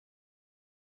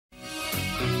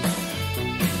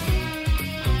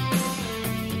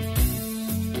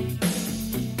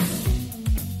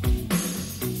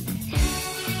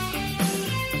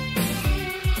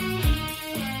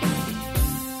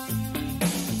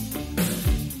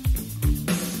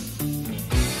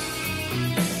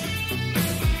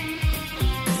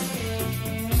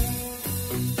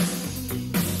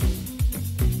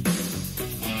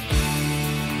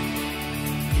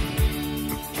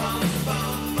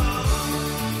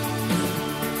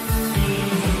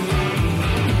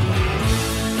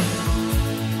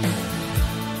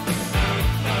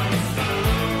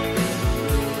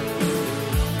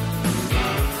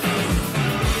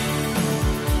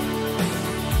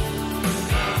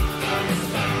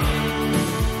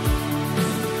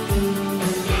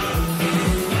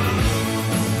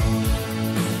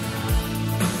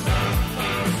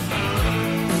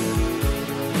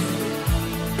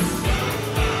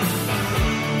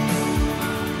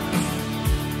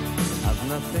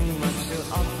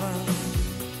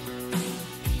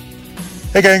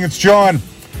Hey gang, it's John.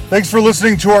 Thanks for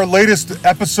listening to our latest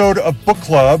episode of Book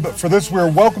Club. For this, we're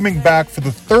welcoming back for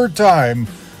the third time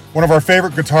one of our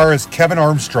favorite guitarists, Kevin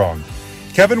Armstrong.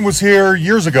 Kevin was here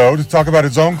years ago to talk about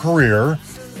his own career,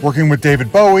 working with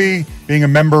David Bowie, being a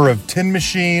member of Tin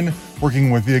Machine,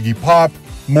 working with Iggy Pop,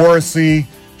 Morrissey,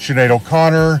 Sinead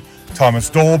O'Connor, Thomas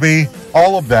Dolby,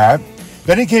 all of that.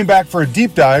 Then he came back for a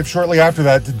deep dive shortly after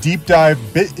that to deep dive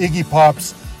Iggy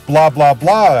Pop's Blah Blah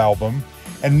Blah album.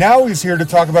 And now he's here to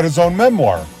talk about his own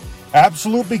memoir,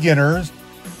 Absolute Beginners,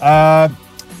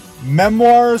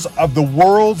 Memoirs of the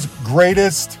World's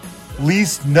Greatest,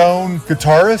 Least Known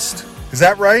Guitarist. Is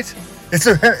that right?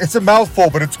 It's a mouthful,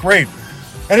 but it's great.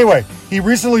 Anyway, he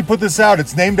recently put this out.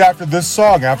 It's named after this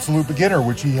song, Absolute Beginner,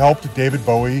 which he helped David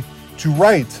Bowie to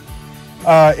write.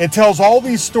 It tells all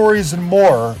these stories and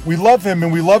more. We love him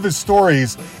and we love his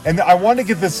stories. And I want to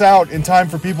get this out in time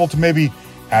for people to maybe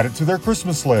add it to their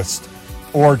Christmas list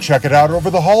or check it out over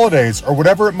the holidays or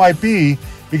whatever it might be,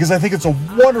 because I think it's a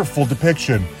wonderful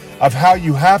depiction of how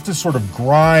you have to sort of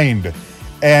grind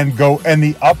and go, and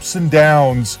the ups and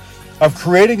downs of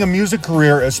creating a music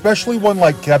career, especially one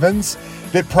like Kevin's,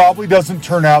 that probably doesn't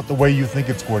turn out the way you think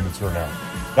it's going to turn out.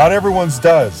 Not everyone's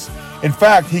does. In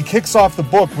fact, he kicks off the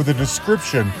book with a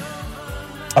description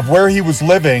of where he was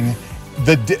living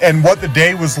and what the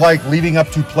day was like leading up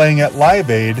to playing at Live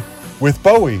Aid with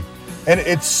Bowie. And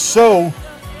it's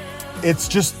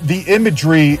just, the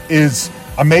imagery is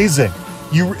amazing.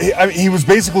 He was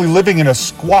basically living in a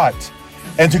squat,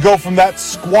 and to go from that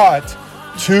squat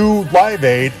to Live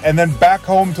Aid and then back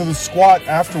home to the squat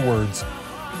afterwards,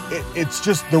 it's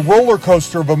just the roller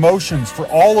coaster of emotions for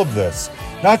all of this.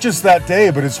 Not just that day,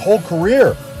 but his whole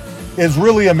career is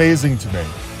really amazing to me.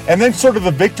 And then sort of the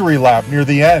victory lap near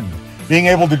the end, being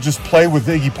able to just play with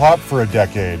Iggy Pop for a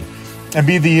decade and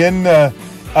be the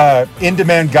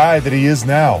in-demand guy that he is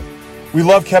now. We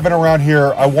love Kevin around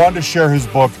here. I wanted to share his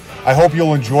book. I hope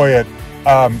you'll enjoy it.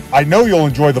 I know you'll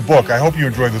enjoy the book. I hope you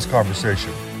enjoy this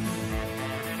conversation.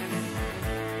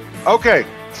 Okay.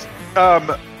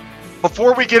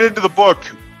 Before we get into the book,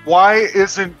 why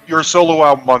isn't your solo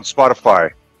album on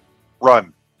Spotify?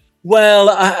 Run. Well,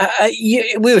 I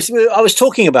was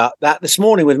talking about that this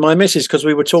morning with my missus, because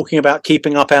we were talking about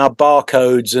keeping up our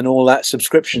barcodes and all that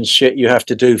subscription shit you have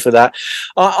to do for that.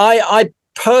 I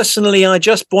personally, I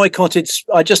just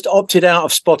opted out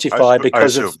of Spotify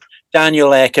because of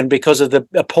Daniel Ek and because of the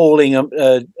appalling,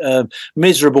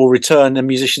 miserable return the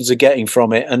musicians are getting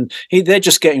from it. And they're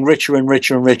just getting richer and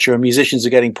richer and richer, and musicians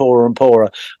are getting poorer and poorer.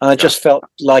 And I just felt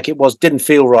like didn't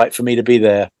feel right for me to be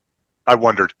there. I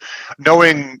wondered,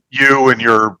 knowing you and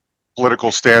your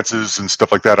political stances and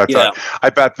stuff like that, I thought,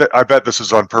 I bet this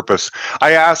is on purpose.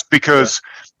 I asked because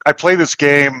I play this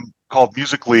game called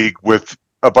Music League with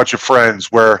a bunch of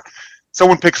friends where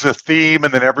someone picks a theme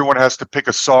and then everyone has to pick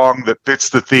a song that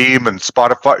fits the theme, and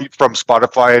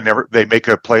Spotify and they make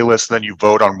a playlist, and then you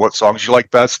vote on what songs you like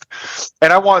best.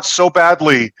 And I want so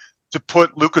badly to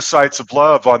put Leukocytes of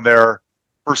Love on there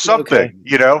for something,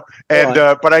 and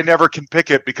but I never can pick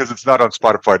it because it's not on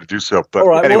Spotify to do so.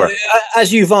 But anyway, well,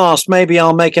 as you've asked, maybe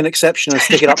I'll make an exception and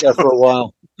stick it up there for a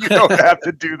while. You don't have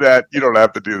to do that.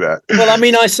 Well, I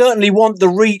mean, I certainly want the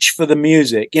reach for the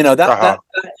music. That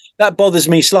bothers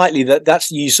me slightly.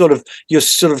 You're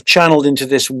sort of channeled into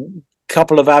this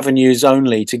couple of avenues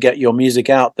only to get your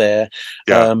music out there.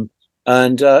 Yeah.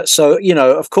 So,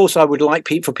 of course, I would like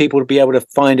for people to be able to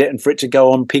find it and for it to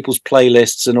go on people's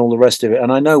playlists and all the rest of it.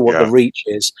 And I know what the reach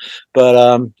is, but,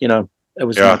 it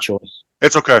was my choice.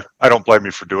 It's okay. I don't blame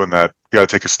you for doing that. You got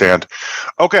to take a stand.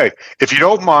 Okay. If you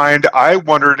don't mind, I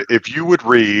wondered if you would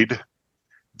read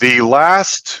the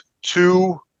last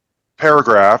two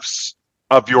paragraphs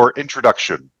of your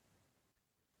introduction.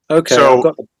 Okay. So, I've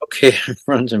got the book here in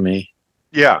front of me.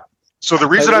 Yeah. So the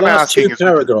reason I'm asking is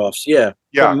paragraphs,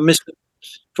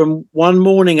 from One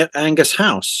Morning at Angus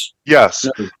House. Yes.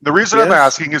 No. The reason I'm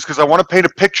asking is because I want to paint a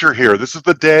picture here. This is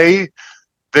the day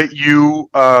that you.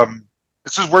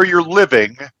 This is where you're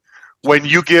living when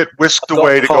you get whisked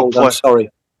away to go play. I'm sorry.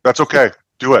 That's okay.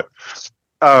 Do it.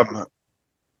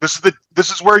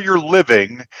 This is where you're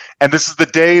living, and this is the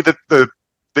day that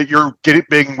you're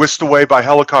being whisked away by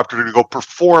helicopter to go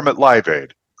perform at Live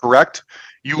Aid. Correct?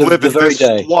 You live in this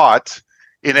squat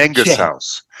in Angus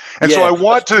House. And so I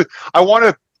want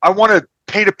to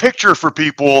paint a picture for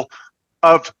people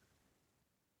of,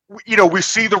 we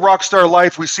see the rock star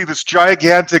life, we see this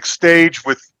gigantic stage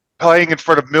with playing in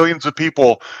front of millions of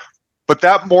people, but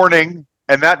that morning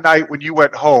and that night when you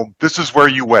went home, this is where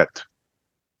you went.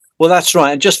 Well, that's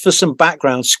right. And just for some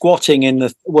background, squatting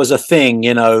was a thing,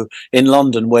 in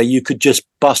London, where you could just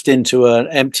bust into an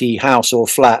empty house or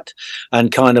flat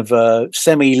and kind of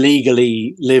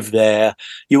semi-legally live there.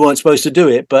 You weren't supposed to do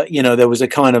it, but, there was a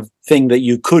kind of thing that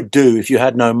you could do if you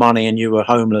had no money and you were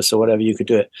homeless or whatever, you could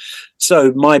do it.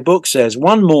 So my book says,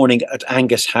 one morning at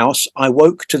Angus House, I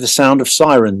woke to the sound of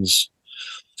sirens.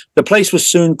 The place was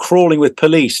soon crawling with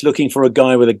police looking for a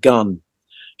guy with a gun.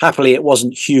 Happily, it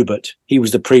wasn't Hubert. He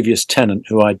was the previous tenant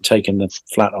who I'd taken the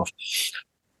flat off.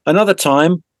 Another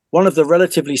time, one of the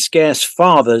relatively scarce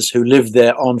fathers who lived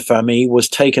there en famille was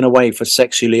taken away for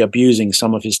sexually abusing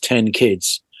some of his 10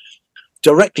 kids.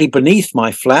 Directly beneath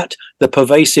my flat, the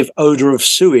pervasive odour of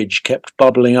sewage kept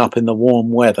bubbling up in the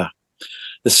warm weather.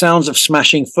 The sounds of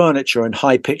smashing furniture and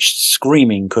high-pitched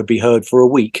screaming could be heard for a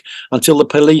week, until the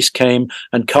police came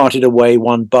and carted away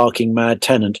one barking mad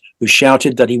tenant who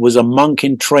shouted that he was a monk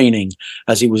in training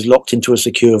as he was locked into a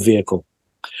secure vehicle.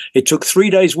 It took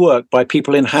 3 days' work by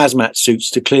people in hazmat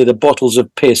suits to clear the bottles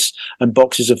of piss and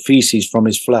boxes of feces from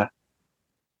his flat.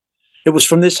 It was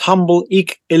from this humble,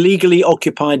 illegally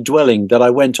occupied dwelling that I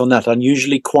went on that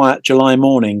unusually quiet July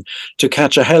morning to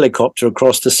catch a helicopter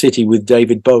across the city with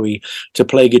David Bowie to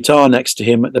play guitar next to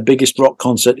him at the biggest rock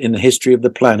concert in the history of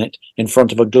the planet in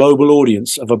front of a global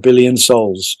audience of 1 billion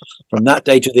souls. From that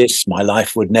day to this, my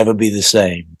life would never be the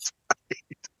same.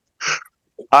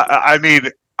 I mean,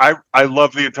 I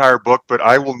love the entire book, but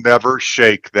I will never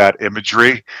shake that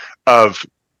imagery of,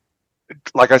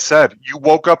 like I said, you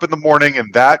woke up in the morning in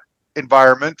that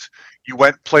environment, you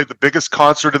went and played the biggest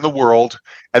concert in the world,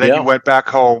 and then you went back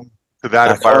home to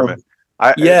that environment.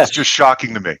 It's just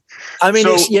shocking to me. I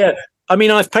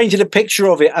mean, I've painted a picture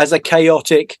of it as a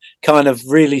chaotic kind of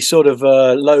really sort of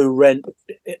low rent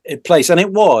place, and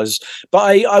it was.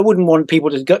 But I wouldn't want people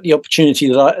to get the opportunity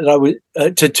that I would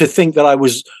to think that I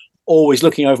was always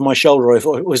looking over my shoulder, or if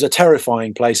it was a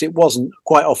terrifying place. It wasn't.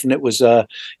 Quite often it was it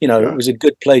was a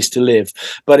good place to live,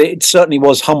 but it certainly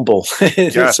was humble.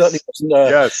 It certainly wasn't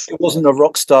it wasn't a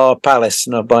rock star palace,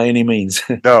 no, by any means.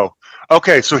 No.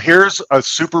 Okay, so here's a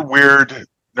super weird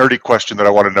nerdy question that I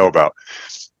want to know about.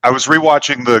 I was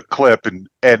rewatching the clip,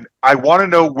 and I want to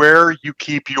know where you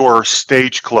keep your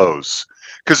stage clothes,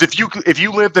 because if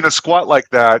you lived in a squat like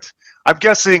that, I'm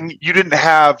guessing you didn't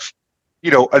have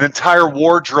an entire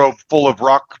wardrobe full of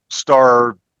rock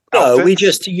star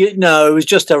outfits. No, it was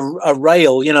just a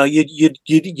rail.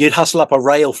 You'd hustle up a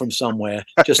rail from somewhere,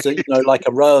 just like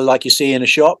a rail like you see in a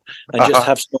shop, and just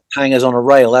have some hangers on a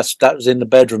rail. That was in the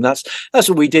bedroom. That's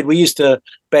what we did. We used to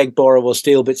beg, borrow, or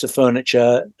steal bits of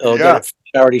furniture, or get it from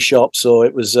charity shops, or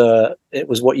it was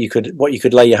what you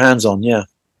could lay your hands on. Yeah.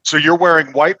 So you're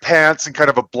wearing white pants and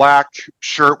kind of a black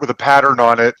shirt with a pattern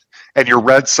on it, and your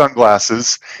red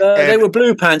sunglasses. They were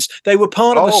blue pants. They were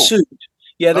part of a suit.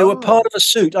 Yeah, they were part of a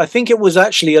suit. I think it was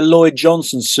actually a Lloyd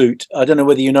Johnson suit. I don't know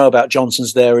whether you know about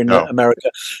Johnson's there in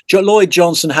America. Lloyd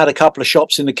Johnson had a couple of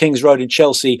shops in the King's Road in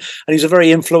Chelsea, and he's a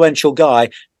very influential guy.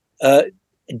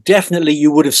 Definitely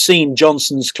you would have seen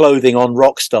Johnson's clothing on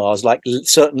rock stars, like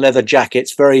certain leather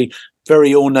jackets, very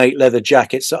very ornate leather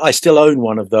jackets. I still own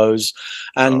one of those,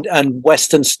 and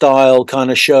Western style kind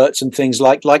of shirts and things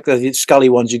like the Scully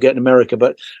ones you get in America,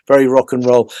 but very rock and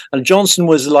roll. And Johnson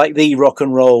was like the rock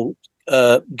and roll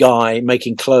guy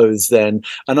making clothes then.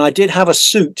 And I did have a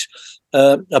suit,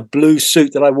 a blue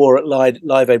suit that I wore at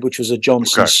Live Aid, which was a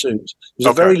Johnson suit. It was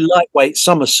a very lightweight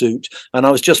summer suit, and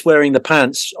I was just wearing the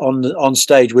pants on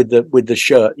stage with the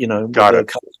shirt, Got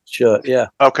it. Shirt, yeah.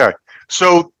 Okay,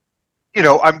 so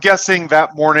I'm guessing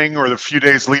that morning or the few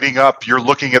days leading up, you're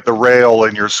looking at the rail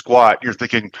in your squat. You're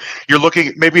looking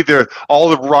at maybe all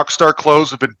the rock star clothes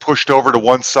have been pushed over to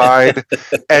one side,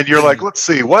 and you're like, let's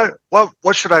see, what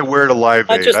should I wear to Live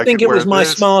Aid? I think it was my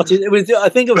smartest. I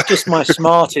think it was just my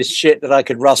smartest shit that I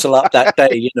could rustle up that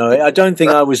day. I don't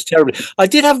think I was terribly. I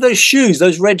did have those shoes.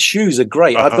 Those red shoes are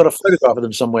great. I've got a photograph of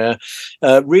them somewhere.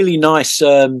 Really nice.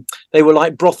 They were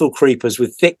like brothel creepers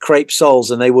with thick crepe soles,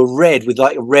 and they were red with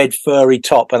like a red furry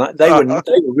top, and they were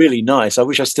really nice. I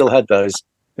wish I still had those.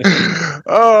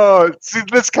 Oh, see,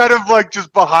 that's kind of like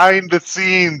just behind the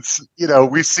scenes.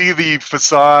 We see the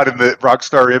facade and the rock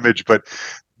star image, but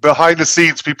behind the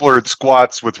scenes, people are in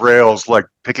squats with rails, like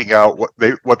picking out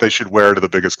what they should wear to the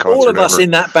biggest concert. All of us ever. in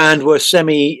that band were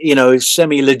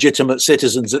semi-legitimate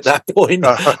citizens at that point.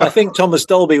 I think Thomas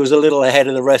Dolby was a little ahead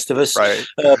of the rest of us, right.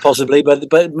 Possibly,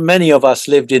 but many of us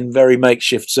lived in very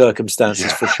makeshift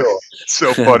circumstances, for sure.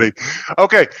 So funny.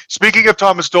 Okay, speaking of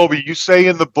Thomas Dolby, you say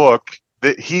in the book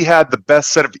that he had the best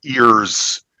set of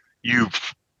ears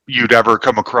you'd ever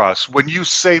come across. When you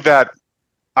say that,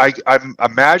 I'm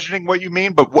imagining what you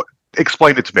mean, but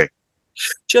explain it to me.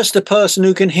 Just a person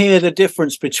who can hear the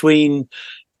difference between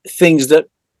things that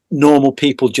normal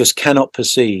people just cannot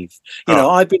perceive.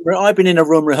 I've been in a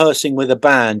room rehearsing with a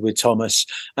band with Thomas,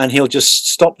 and he'll just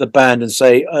stop the band and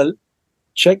say,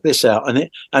 check this out,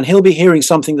 and he'll be hearing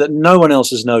something that no one else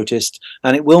has noticed,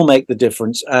 and it will make the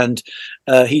difference. And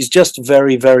he's just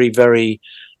very, very, very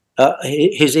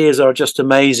his ears are just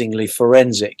amazingly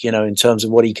forensic, in terms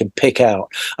of what he can pick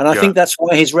out. And I think that's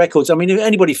why his records, I mean,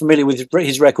 anybody familiar with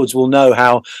his records will know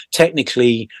how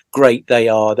technically great they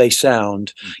are. They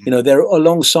sound, they're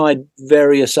alongside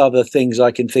various other things I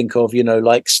can think of,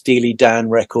 like Steely Dan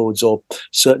records or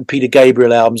certain Peter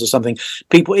Gabriel albums or something.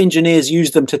 Engineers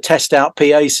use them to test out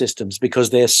PA systems because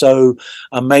they're so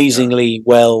amazingly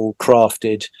well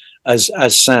crafted as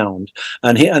sound,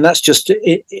 and that's just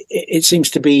it. It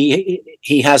seems to be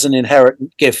he has an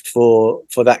inherent gift for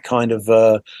that kind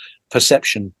of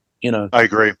perception. I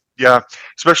agree. Yeah,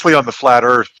 especially on the Flat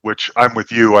Earth, which I'm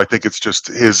with you. I think it's just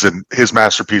his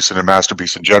masterpiece and a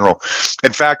masterpiece in general.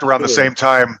 In fact, around the same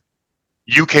time,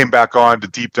 you came back on to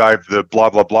deep dive the Blah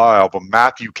Blah Blah album.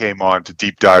 Matthew came on to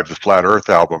deep dive the Flat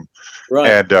Earth album,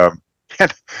 right? And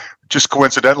just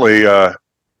coincidentally,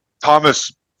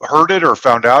 Thomas heard it or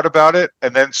found out about it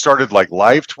and then started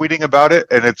live tweeting about it,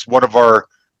 and it's one of our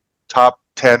top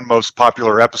 10 most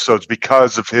popular episodes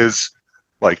because of his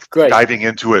diving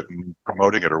into it and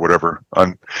promoting it or whatever.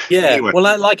 Anyway.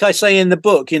 Well, like I say in the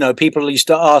book, people used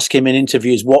to ask him in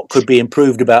interviews what could be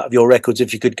improved about your records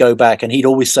if you could go back, and he'd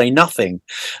always say nothing.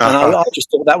 And I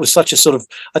just thought that was such a sort of,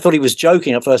 I thought he was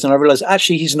joking at first, and I realized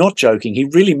actually he's not joking. He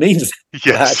really means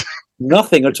that.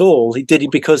 Nothing at all. He did it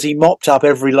because he mopped up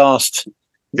every last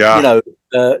thing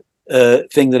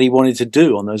that he wanted to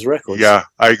do on those records. Yeah,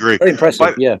 I agree. Very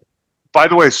impressive. By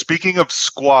the way, speaking of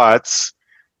squats,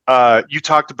 you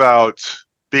talked about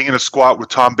being in a squat with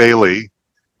Tom Bailey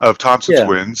of Thompson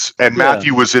Twins, and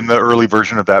Matthew was in the early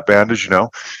version of that band, as you know.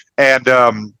 And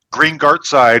Green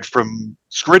Gartside from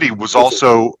Scritty was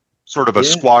also sort of a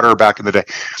squatter back in the day.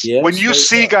 When you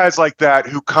see guys like that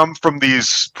who come from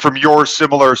your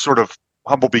similar sort of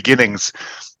humble beginnings,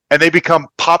 and they become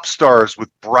pop stars with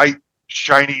bright,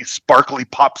 shiny, sparkly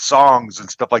pop songs and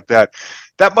stuff like that,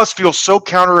 that must feel so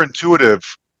counterintuitive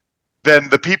than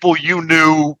the people you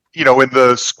knew, in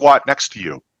the squat next to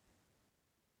you.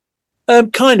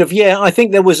 Kind of, yeah. I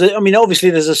think there was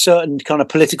obviously there's a certain kind of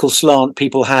political slant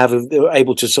people have if they're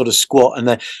able to sort of squat,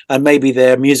 and maybe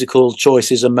their musical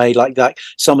choices are made like that.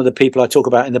 Some of the people I talk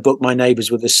about in the book, my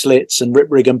neighbours with the Slits and Rip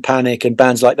Rig and Panic and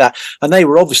bands like that, and they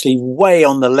were obviously way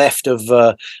on the left of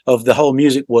the whole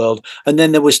music world. And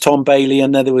then there was Tom Bailey,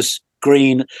 and then there was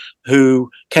Green, who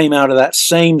came out of that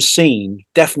same scene,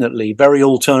 definitely very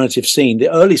alternative scene.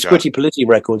 The early Squitty Politti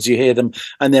records, you hear them,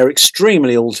 and they're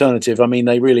extremely alternative. I mean,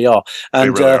 they really are.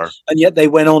 And and yet they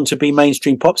went on to be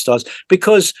mainstream pop stars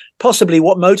because possibly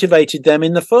what motivated them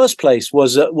in the first place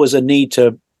was a need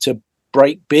to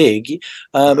break big.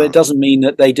 But it doesn't mean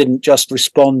that they didn't just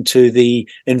respond to the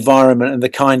environment and the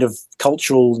kind of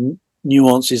cultural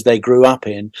nuances they grew up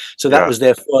in. So that was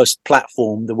their first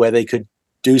platform where they could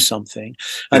do something,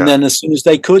 and then as soon as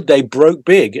they could, they broke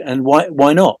big. And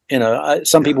why not?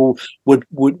 Some people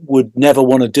would never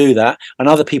want to do that, and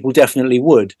other people definitely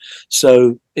would.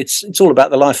 So it's all about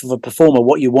the life of a performer,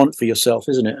 what you want for yourself,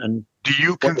 isn't it? And do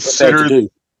you consider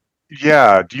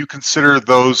do you consider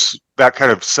those that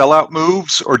kind of sellout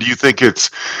moves, or do you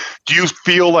do you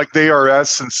feel like they are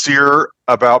as sincere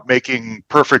about making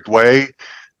Perfect Way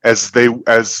as they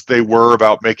were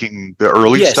about making the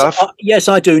early stuff? Yes,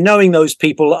 I do. Knowing those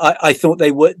people, I thought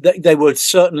they were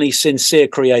certainly sincere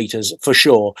creators for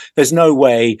sure. There's no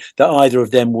way that either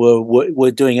of them were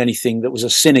doing anything that was a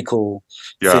cynical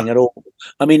thing at all.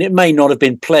 I mean, it may not have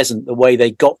been pleasant the way they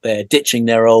got there, ditching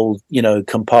their old,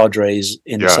 compadres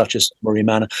in such a summary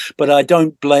manner. But I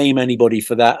don't blame anybody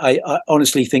for that. I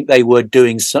honestly think they were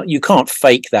doing you can't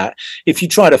fake that. If you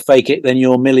try to fake it, then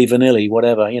you're Milli Vanilli,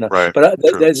 whatever, Right. But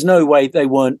there's no way they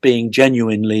weren't being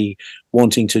genuinely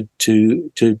wanting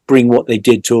to bring what they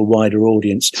did to a wider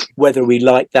audience. Whether we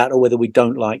like that or whether we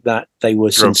don't like that, they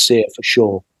were sincere for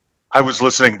sure. I was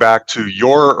listening back to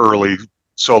your early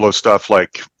solo stuff,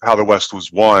 like How the West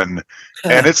Was Won,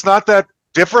 and it's not that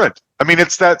different. I mean,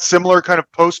 it's that similar kind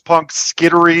of post-punk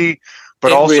skittery,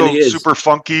 but also really super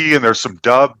funky, and there's some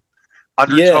dub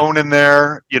undertone in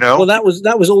there, Well, that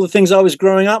was all the things I was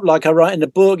growing up like. I write in the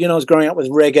book, I was growing up with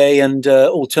reggae and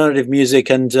alternative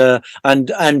music and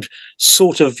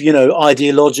sort of,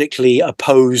 ideologically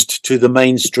opposed to the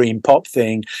mainstream pop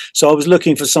thing. So I was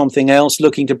looking for something else,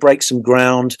 looking to break some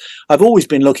ground. I've always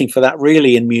been looking for that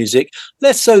really in music.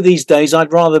 Less so these days.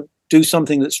 I'd rather do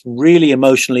something that's really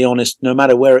emotionally honest, no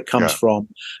matter where it comes from,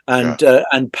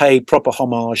 and pay proper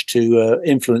homage to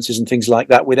influences and things like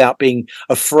that without being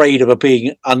afraid of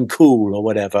being uncool or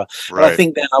whatever. But I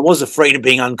think then I was afraid of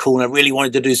being uncool, and I really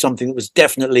wanted to do something that was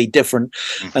definitely different,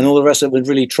 and all the rest of it was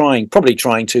really probably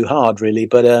trying too hard, really.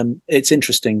 But it's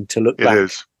interesting to look back. It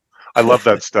is. I love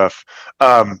that stuff.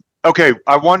 Okay,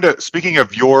 I wanted to, speaking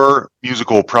of your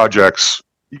musical projects,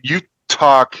 you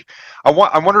talk. I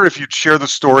wonder if you'd share the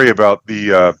story about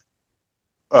the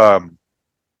the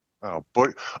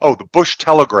Bush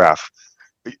Telegraph.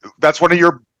 That's one of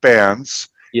your bands,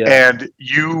 and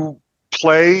you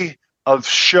play a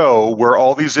show where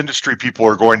all these industry people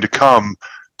are going to come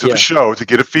to the show to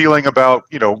get a feeling about,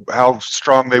 you know, how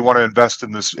strong they want to invest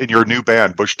in this, in your new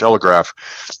band, Bush Telegraph.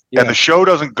 And the show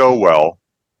doesn't go well.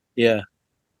 Yeah.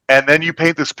 And then you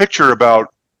paint this picture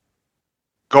about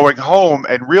going home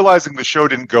and realizing the show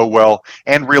didn't go well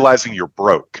and realizing you're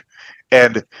broke.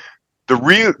 And the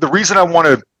reason I want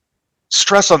to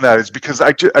stress on that is because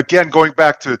again, going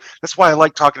back to, that's why I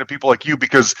like talking to people like you,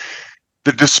 because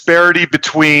the disparity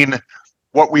between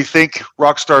what we think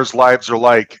rock stars' lives are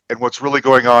like and what's really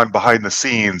going on behind the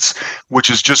scenes, which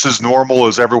is just as normal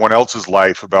as everyone else's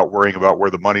life about worrying about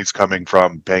where the money's coming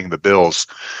from, paying the bills.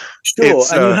 Sure,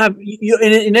 and you have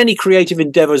in any creative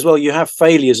endeavor as well, you have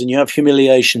failures and you have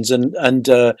humiliations, and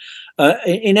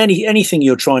in anything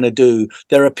you're trying to do,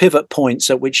 there are pivot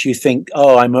points at which you think,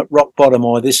 oh, I'm at rock bottom,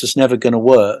 or this is never going to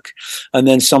work, and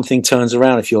then something turns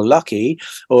around if you're lucky,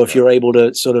 or if you're able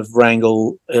to sort of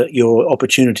wrangle your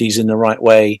opportunities in the right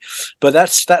way. But that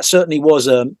certainly was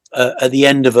at the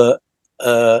end of the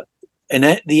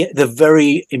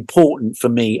very important for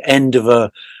me end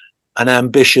of an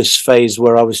ambitious phase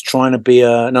where I was trying to be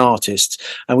an artist,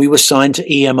 and we were signed to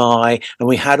EMI, and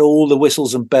we had all the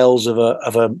whistles and bells of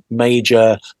a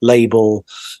major label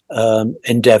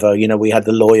endeavor. You know, we had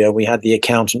the lawyer, we had the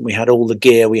accountant, we had all the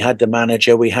gear, we had the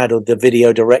manager, we had all the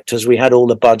video directors, we had all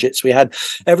the budgets, we had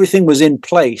everything was in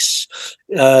place.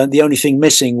 The only thing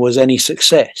missing was any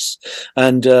success.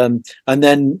 And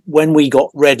then when we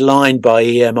got redlined by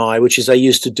EMI, which is they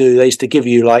used to give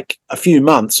you like a few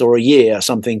months or a year or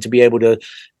something to be able to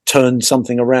turn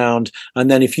something around, and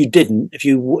then if you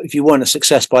weren't a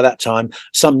success by that time,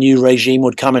 some new regime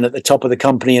would come in at the top of the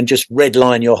company and just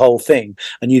redline your whole thing,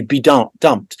 and you'd be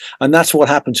dumped. And that's what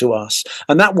happened to us.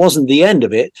 And that wasn't the end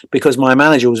of it, because my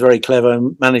manager was very clever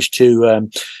and managed to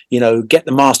get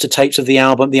the master tapes of the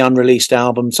album, the unreleased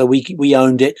album, so we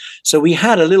owned it. So we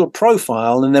had a little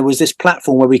profile, and there was this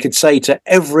platform where we could say to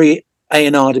every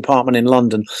A&R department in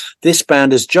London, this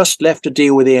band has just left a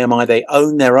deal with EMI. They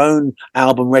own their own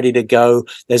album ready to go.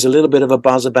 There's a little bit of a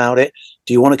buzz about it.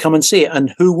 Do you want to come and see it?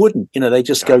 And who wouldn't? You know, they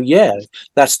just go, yeah,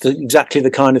 that's exactly the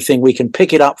kind of thing. We can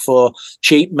pick it up for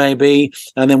cheap, maybe,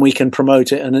 and then we can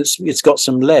promote it, and it's got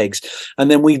some legs. And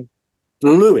then we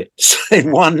blew it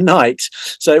in one night.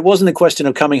 So it wasn't a question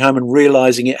of coming home and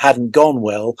realizing it hadn't gone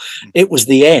well. It was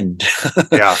the end.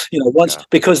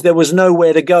 Because there was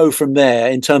nowhere to go from there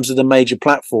in terms of the major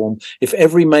platform. If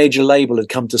every major label had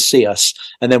come to see us,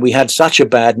 and then we had such a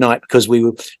bad night because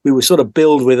we were sort of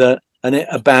billed with a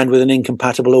band with an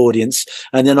incompatible audience,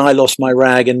 and then I lost my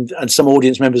rag, and some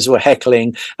audience members were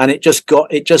heckling, and I just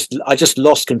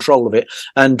lost control of it,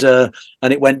 and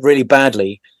it went really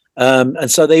badly. And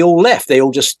so they all left. They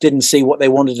all just didn't see what they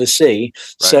wanted to see.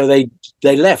 Right. So they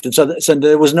left. And so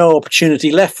there was no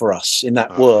opportunity left for us in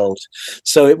that world.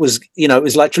 So it was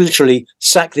like literally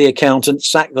sack the accountant,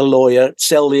 sack the lawyer,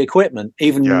 sell the equipment,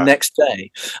 even the next day.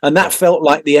 And that felt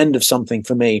like the end of something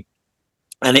for me.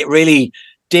 And it really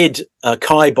did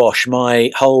kibosh my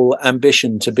whole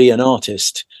ambition to be an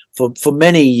artist for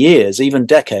many years, even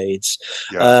decades.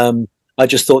 Yeah. I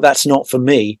just thought that's not for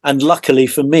me. And luckily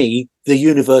for me, the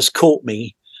universe caught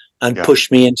me and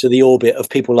pushed me into the orbit of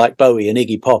people like Bowie and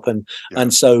Iggy Pop. And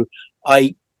so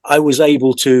I was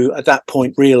able to, at that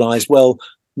point, realize, well,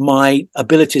 my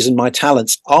abilities and my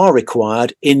talents are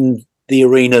required in the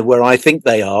arena where I think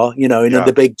they are, in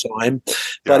the big time.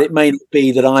 But it may not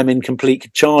be that I'm in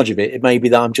complete charge of it. It may be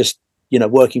that I'm just,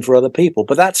 working for other people.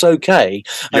 But that's okay.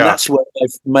 And that's where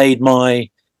I've made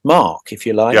my mark, if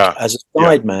you like, as a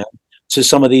sideman to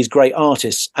some of these great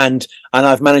artists, and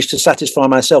I've managed to satisfy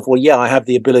myself. Well, I have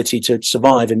the ability to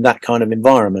survive in that kind of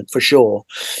environment for sure.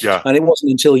 Yeah. And it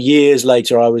wasn't until years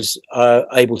later I was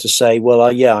able to say, well,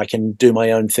 I can do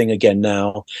my own thing again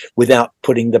now without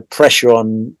putting the pressure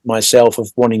on myself of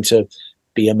wanting to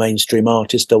be a mainstream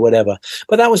artist or whatever.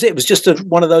 But that was it. It was just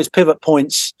one of those pivot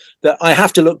points that I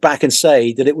have to look back and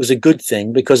say that it was a good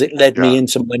thing, because it led me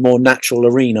into my more natural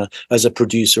arena as a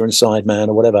producer and sideman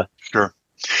or whatever. Sure.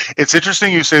 It's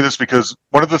interesting you say this, because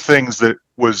one of the things that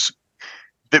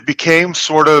became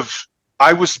sort of,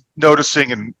 I was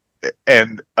noticing,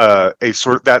 and a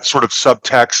sort of that sort of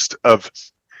subtext of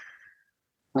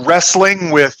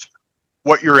wrestling with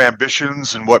what your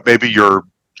ambitions and what maybe your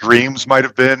dreams might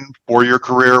have been for your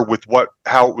career, with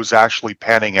how it was actually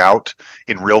panning out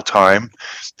in real time,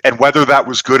 and whether that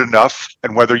was good enough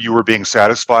and whether you were being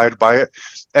satisfied by it.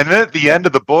 And then at the end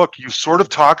of the book, you sort of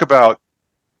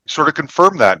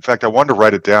confirm that. In fact, I wanted to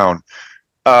write it down.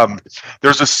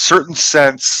 There's a certain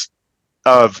sense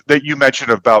of that you mentioned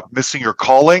about missing your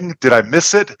calling. Did I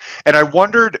miss it? And I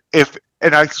wondered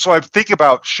so I'm thinking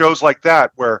about shows like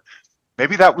that, where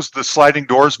maybe that was the sliding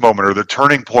doors moment, or the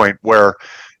turning point, where,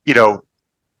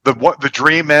 the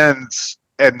dream ends,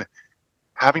 and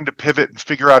having to pivot and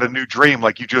figure out a new dream,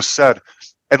 like you just said,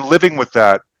 and living with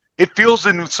that. It feels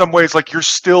in some ways like you're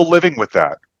still living with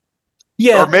that.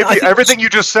 Yeah. Or maybe everything you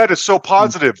just said is so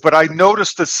positive, but I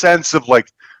noticed a sense of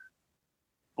like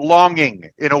longing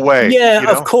in a way. Yeah,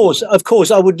 of course.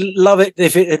 I would love it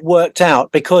if it had worked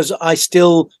out, because I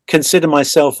still consider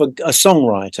myself a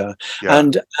songwriter,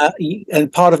 and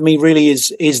part of me really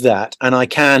is that, and I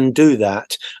can do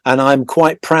that, and I'm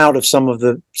quite proud of some of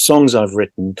the songs I've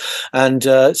written, and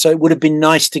so it would have been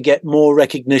nice to get more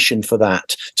recognition for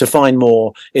that, to find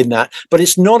more in that. But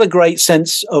it's not a great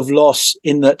sense of loss,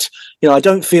 in that, I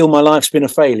don't feel my life's been a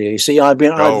failure. You see, I've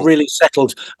really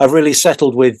settled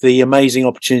with the amazing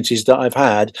opportunities that I've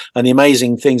had, and the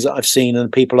amazing things that I've seen,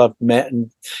 and people I've met,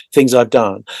 and things I've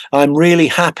done. I'm really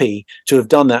happy to have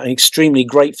done that, and extremely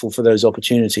grateful for those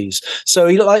opportunities. So,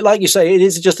 like you say, it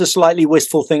is just a slightly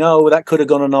wistful thing. Oh, that could have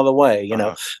gone another way,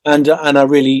 And I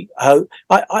really hope.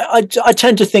 I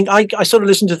tend to think, I sort of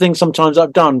listen to things sometimes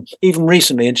I've done, even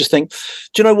recently, and just think,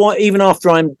 do you know what? Even after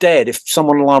I'm dead, if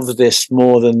someone loves this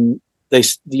more than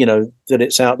that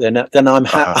it's out there now, then I'm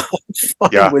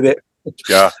fine with it.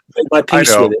 Yeah, make my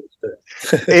peace with it.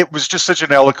 It was just such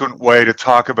an eloquent way to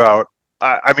talk about.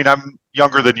 I mean, I'm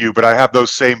younger than you, but I have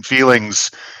those same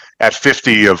feelings at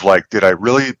 50 of like, did I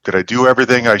do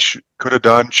everything I could have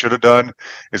done, should have done?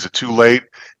 Is it too late?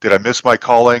 Did I miss my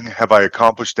calling? Have I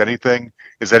accomplished anything?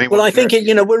 Is anyone? Well, I think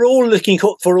we're all looking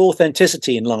for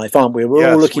authenticity in life, aren't we?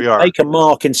 We're all looking to make a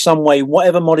mark in some way,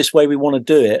 whatever modest way we want to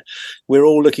do it. We're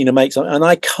all looking to make something, and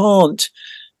I can't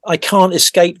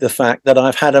escape the fact that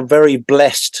I've had a very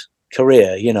blessed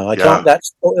career. I can't.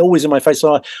 That's always in my face.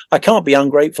 So I can't be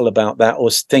ungrateful about that, or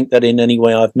think that in any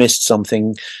way I've missed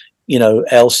something,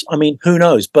 else. I mean, who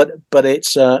knows? But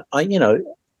it's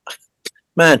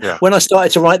when I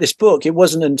started to write this book, it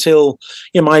wasn't until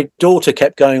my daughter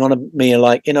kept going on at me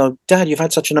like, Dad, you've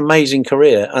had such an amazing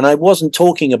career, and I wasn't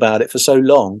talking about it for so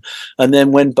long. And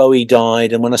then when Bowie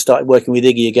died, and when I started working with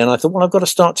Iggy again, I thought, well, I've got to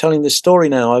start telling this story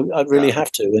now. I really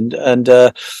have to, and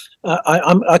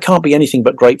I can't be anything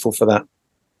but grateful for that.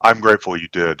 I'm grateful you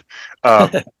did.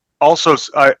 Also,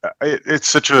 it's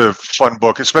such a fun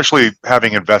book, especially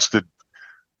having invested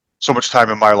so much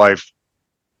time in my life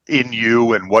in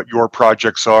you and what your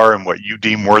projects are and what you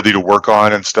deem worthy to work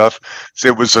on and stuff. So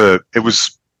it was a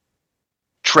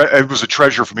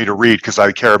treasure for me to read, because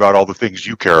I care about all the things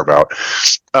you care about.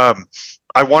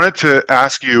 I wanted to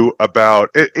ask you about.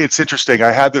 It's interesting.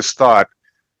 I had this thought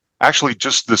actually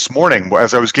just this morning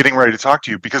as I was getting ready to talk to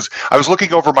you, because I was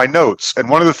looking over my notes, and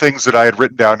one of the things that I had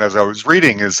written down as I was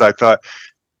reading is I thought,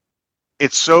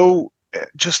 it's so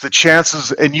just the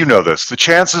chances, and the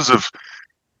chances of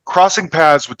crossing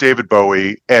paths with David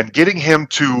Bowie and getting him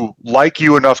to like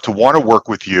you enough to want to work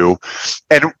with you.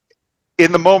 And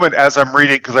in the moment as I'm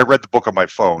reading, because I read the book on my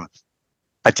phone,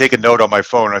 I take a note on my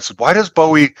phone and I said, why does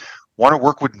Bowie want to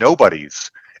work with nobodies?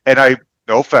 And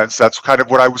no offense, that's kind of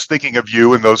what I was thinking of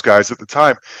you and those guys at the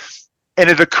time. And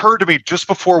it occurred to me just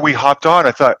before we hopped on,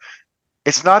 I thought,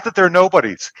 it's not that they're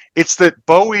nobodies. It's that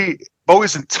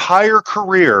Bowie's entire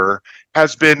career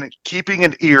has been keeping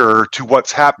an ear to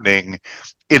what's happening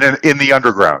in the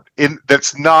underground,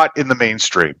 that's not in the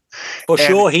mainstream. For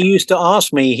sure. He used to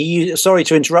ask me, sorry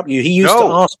to interrupt you, he used to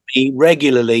ask me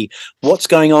regularly, what's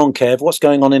going on, Kev? What's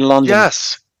going on in London?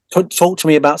 Yes. Talk to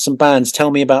me about some bands,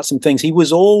 tell me about some things. He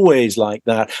was always like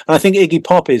that. And I think Iggy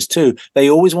Pop is too. They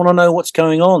always want to know what's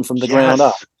going on from the ground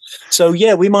up. So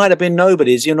yeah, we might have been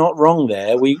nobodies. You're not wrong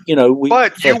there.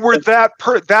 But you were that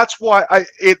that's why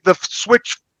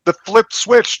the flip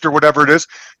switched or whatever it is,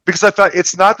 because I thought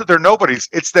it's not that they're nobodies.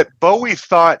 It's that Bowie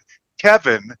thought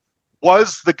Kevin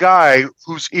was the guy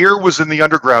whose ear was in the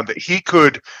underground that he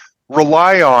could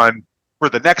rely on for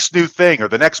the next new thing or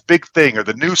the next big thing or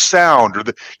the new sound or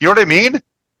you know what I mean?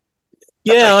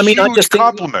 Yeah, I mean, I just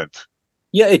compliment.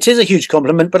 Yeah, it is a huge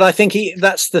compliment, but I think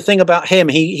that's the thing about him.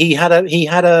 He had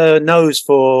a nose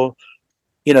for,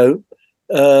 you know,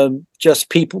 just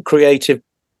people, creative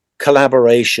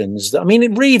collaborations. I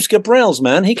mean, Reeves Gabrels,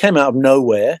 man, he came out of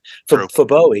nowhere for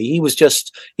Bowie. He was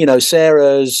just, you know,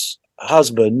 Sarah's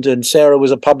husband, and Sarah was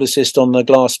a publicist on the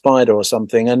Glass Spider or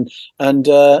something, and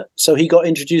so he got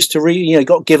introduced to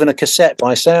got given a cassette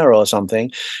by Sarah or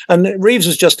something. And Reeves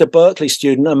was just a Berkeley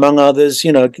student, among others,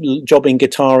 you know, jobbing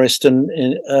guitarist,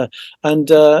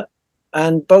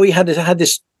 and Bowie had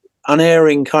this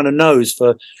unerring kind of nose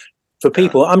for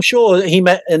people. I'm sure he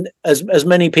met as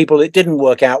many people it didn't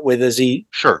work out with as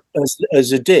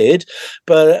as it did,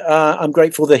 but I'm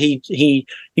grateful that he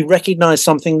recognized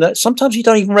something that sometimes you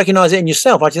don't even recognize it in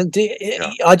yourself. I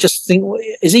just think,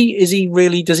 does he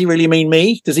really mean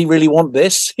me? Does he really want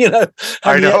this? You know,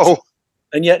 I know.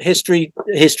 And yet history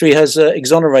has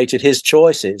exonerated his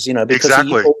choices, you know, because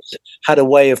he always had a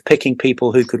way of picking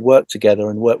people who could work together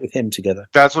and work with him together.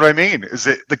 That's what I mean, is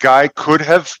that the guy could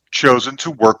have chosen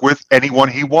to work with anyone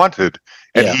he wanted.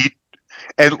 And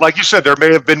and like you said, there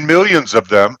may have been millions of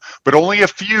them, but only a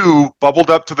few bubbled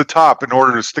up to the top in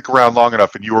order to stick around long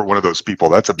enough. And you were one of those people.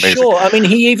 That's amazing. Sure. I mean,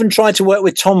 he even tried to work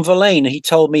with Tom Verlaine, he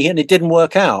told me, and it didn't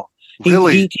work out.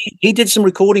 He did some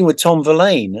recording with Tom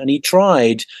Verlaine, and he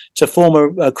tried to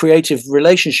form a creative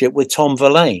relationship with Tom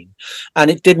Verlaine, and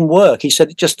it didn't work. He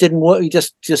said it just didn't work.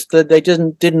 They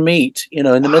didn't meet, you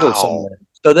know, in the middle somewhere.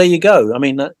 So there you go. I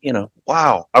mean, you know.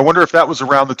 Wow. I wonder if that was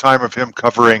around the time of him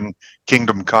covering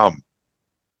Kingdom Come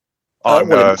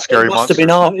on Scary Monsters.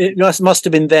 It must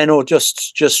have been then, or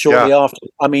just shortly after.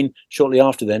 I mean, shortly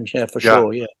after then. Yeah, for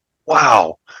sure. Yeah.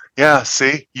 Wow. Yeah,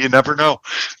 see, you never know.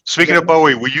 Speaking of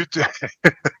Bowie, will you...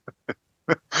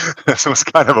 This was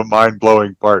kind of a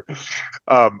mind-blowing part.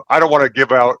 I don't want to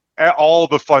give out all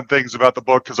the fun things about the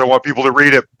book because I want people to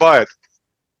read it, but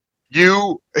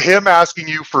him asking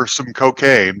you for some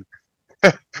cocaine,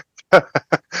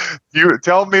 you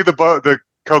tell me the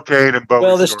cocaine and Bowie.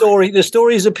 Well, the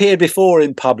story has appeared before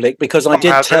in public because I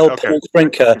did tell Paul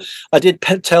Trinker. I did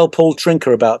tell Paul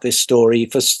Trinker about this story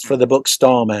for the book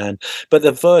Starman. But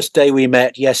the first day we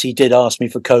met, yes, he did ask me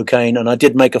for cocaine, and I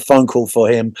did make a phone call for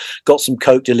him. Got some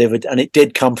coke delivered, and it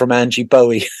did come from Angie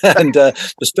Bowie. And the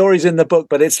story's in the book,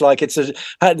 but it's like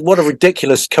what a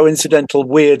ridiculous, coincidental,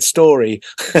 weird story.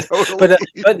 Totally.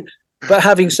 But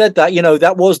having said that, you know,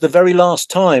 that was the very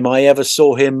last time I ever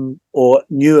saw him or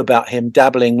knew about him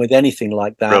dabbling with anything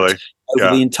like that. Really?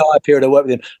 Over the entire period I worked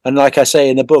with him. And like I say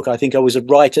in the book, I think I was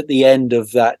right at the end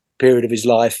of that period of his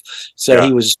life. So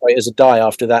he was straight as a die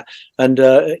after that. And,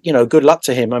 you know, good luck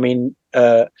to him. I mean,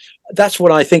 that's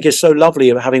what I think is so lovely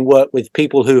of having worked with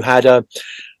people who had a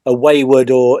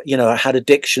wayward or, you know, had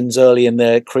addictions early in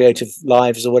their creative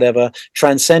lives or whatever,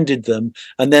 transcended them.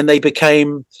 And then they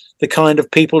became the kind of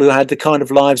people who had the kind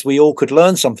of lives we all could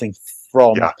learn something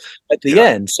from at the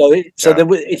end. So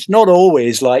it's not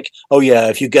always like, oh yeah,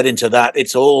 if you get into that,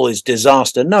 it's always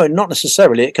disaster. No, not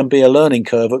necessarily. It can be a learning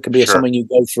curve. It can be something you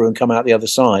go through and come out the other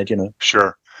side, you know.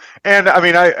 Sure. And I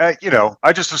mean,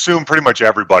 I just assume pretty much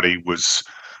everybody was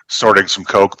sorting some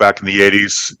coke back in the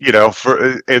 80s, you know,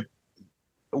 for it.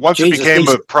 Once it became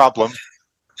a problem.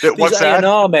 These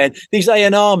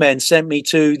A&R men sent me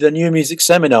to the New Music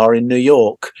Seminar in New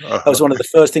York. That was one of the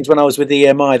first things when I was with the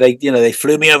EMI. They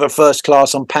flew me over first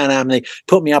class on Pan Am. They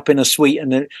put me up in a suite,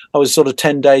 and I was sort of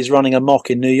 10 days running a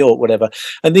mock in New York, whatever.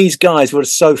 And these guys were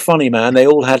so funny, man. They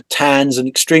all had tans and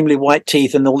extremely white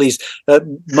teeth and all these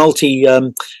multi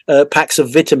packs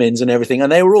of vitamins and everything.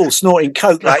 And they were all snorting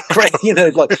coke like crazy. You know,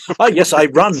 like, oh yes, I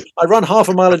run half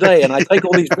a mile a day, and I take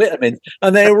all these vitamins.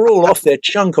 And they were all off their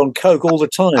chunk on coke all the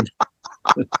time.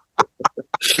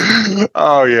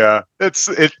 Oh yeah,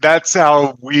 that's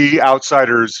how we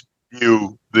outsiders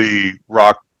view the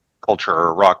rock culture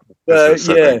or rock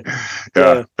business.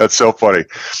 Yeah, that's so funny.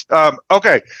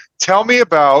 Okay, tell me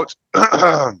about.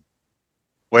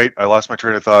 Wait, I lost my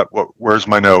train of thought. Where's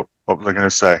my note? What was I going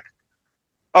to say?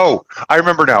 Oh, I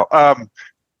remember now.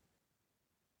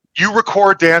 You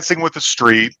record Dancing in the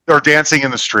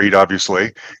Street,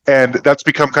 obviously, and that's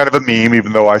become kind of a meme,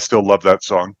 even though I still love that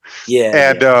song.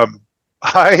 Yeah. And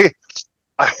I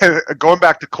going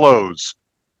back to clothes.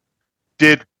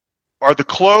 Are the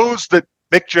clothes that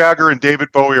Mick Jagger and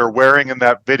David Bowie are wearing in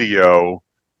that video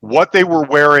what they were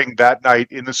wearing that night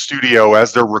in the studio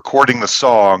as they're recording the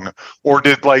song, or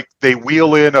did like they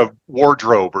wheel in a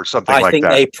wardrobe or something I like think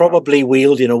that? they probably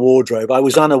wheeled in a wardrobe. I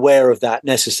was unaware of that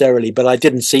necessarily, but I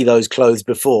didn't see those clothes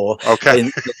before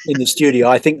in the studio.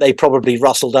 I think they probably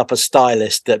rustled up a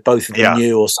stylist that both of them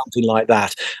knew or something like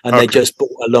that, and they just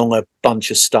brought along a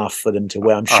bunch of stuff for them to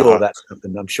wear. I'm sure that's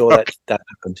happened. I'm sure that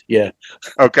happened. Yeah.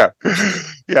 Okay.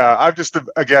 Yeah, I'm just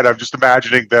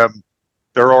imagining them.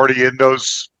 They're already in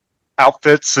those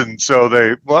outfits, and so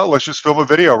let's just film a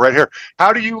video right here.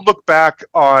 How do you look back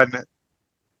on,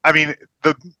 I mean,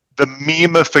 the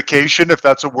memification, if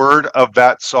that's a word, of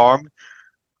that song?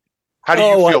 How do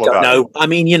you feel about it? I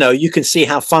mean, you can see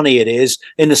how funny it is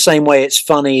in the same way it's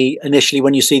funny initially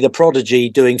when you see the Prodigy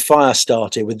doing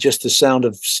Firestarter with just the sound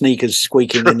of sneakers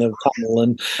squeaking in the tunnel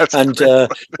and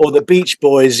or the Beach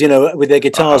Boys, with their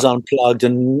guitars unplugged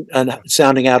and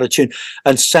sounding out of tune,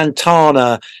 and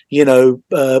Santana,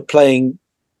 playing,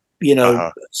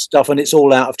 stuff and it's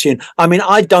all out of tune. I mean,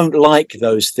 I don't like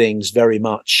those things very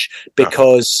much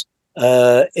because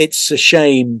it's a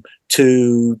shame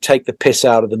to take the piss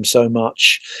out of them so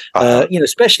much,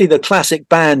 especially the classic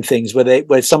band things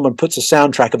where someone puts a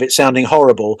soundtrack of it sounding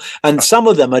horrible, and some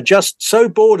of them are just so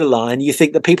borderline. You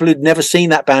think that people who'd never seen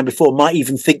that band before might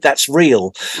even think that's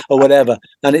real or whatever,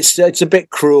 and it's a bit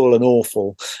cruel and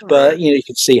awful. But you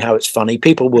can see how it's funny.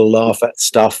 People will laugh at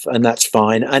stuff, and that's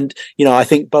fine. And I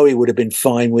think Bowie would have been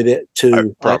fine with it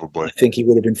too. Probably, I think he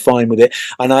would have been fine with it.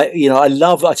 And I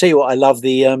tell you what, I love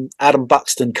the Adam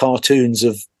Buxton cartoons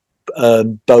of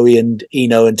Bowie and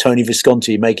Eno and Tony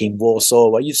Visconti making Warsaw.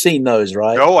 Well, you've seen those,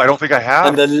 right? No, I don't think I have.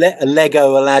 And the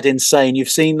Lego Aladdin Sane, you've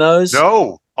seen those?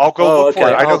 No, I'll go look for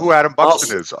it. I know who Adam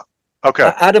Buxton is.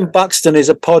 Okay. Adam Buxton is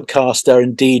a podcaster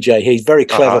and DJ. He's a very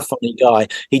clever, funny guy.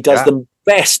 He does the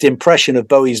best impression of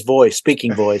Bowie's voice,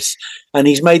 speaking voice. And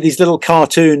he's made these little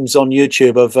cartoons on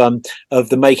YouTube of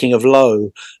the making of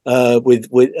Low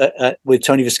with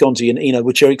Tony Visconti and Eno,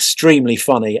 which are extremely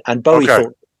funny. And Bowie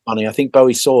thought funny. I think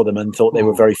Bowie saw them and thought they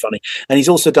were very funny. And he's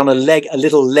also done a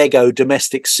little Lego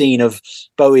domestic scene of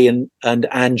Bowie and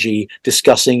Angie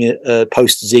discussing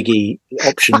post Ziggy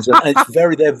options. And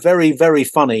they're very, very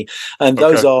funny. And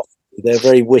they're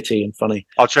very witty and funny.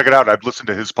 I'll check it out. I've listened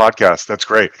to his podcast. That's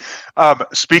great.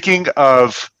 Speaking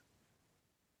of,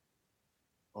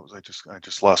 what was I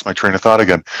just lost my train of thought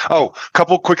again. Oh, a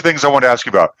couple quick things I want to ask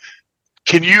you about.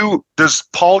 Does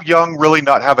Paul Young really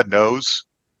not have a nose?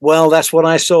 Well, that's what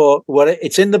I saw.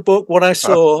 It's in the book. What I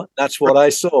saw, that's what I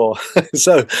saw.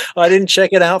 So I didn't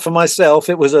check it out for myself.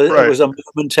 It was a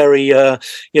momentary,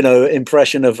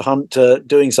 impression of Hunt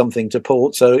doing something to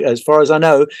Paul. So as far as I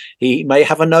know, he may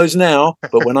have a nose now,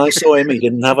 but when I saw him, he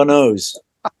didn't have a nose.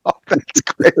 Oh, that's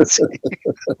crazy.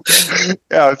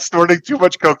 Yeah, snorting too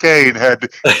much cocaine had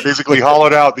basically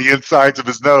hollowed out the insides of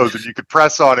his nose, and you could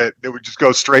press on it, and it would just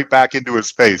go straight back into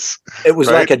his face. It was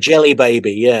like a jelly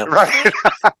baby, yeah. Right.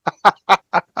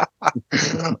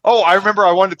 Oh, I remember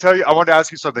I wanted to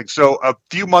ask you something. So a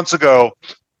few months ago,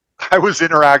 I was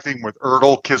interacting with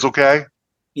Erdl Kizelke.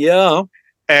 Yeah.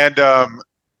 And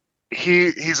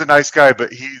he's a nice guy,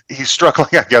 but he's struggling,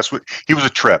 I guess. He was a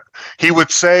trip. He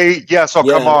would say, yes, I'll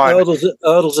come on.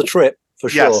 Erdl's a trip, for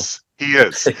sure. Yes, he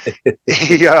is.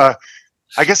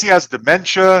 I guess he has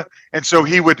dementia, and so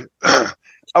he would,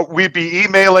 we'd be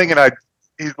emailing, and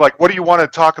he's like, what do you want to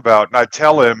talk about? And I'd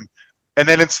tell him, and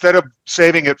then instead of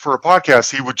saving it for a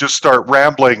podcast, he would just start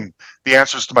rambling the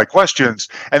answers to my questions,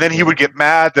 and then he would get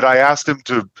mad that I asked him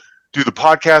to do the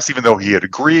podcast, even though he had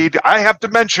agreed. I have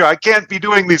dementia. I can't be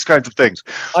doing these kinds of things.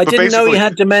 I didn't know he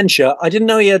had dementia.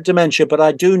 But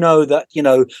I do know that,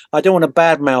 I don't want to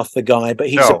badmouth the guy, but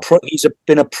he's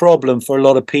been a problem for a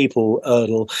lot of people,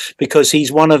 Erdl, because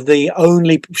he's one of the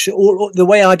only, the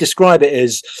way I describe it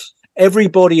is,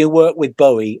 everybody who worked with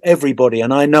Bowie, everybody,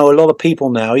 and I know a lot of people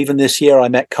now. Even this year, I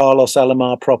met Carlos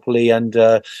Alomar properly, and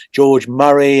George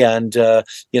Murray, and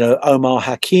Omar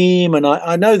Hakim, and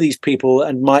I know these people,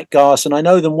 and Mike Garson, and I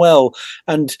know them well,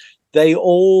 and they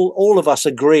all of us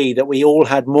agree that we all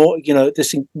had more,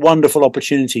 this wonderful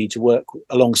opportunity to work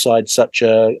alongside such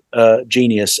a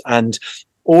genius, and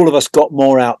all of us got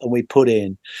more out than we put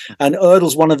in. And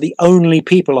Erdl's one of the only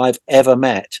people I've ever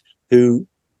met who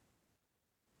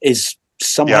is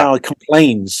somehow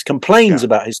complains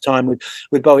about his time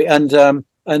with Bowie, and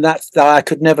that I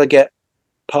could never get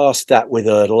past that with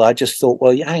Erdl. I just thought,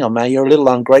 well, hang on, man, you're a little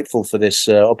ungrateful for this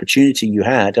opportunity you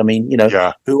had. I mean,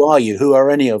 who are you? Who are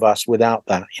any of us without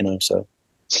that? So.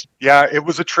 Yeah, it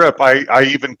was a trip. I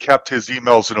even kept his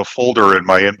emails in a folder in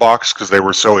my inbox because they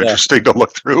were so interesting to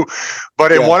look through.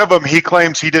 But in one of them, he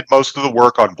claims he did most of the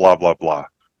work on blah blah blah.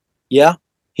 Yeah.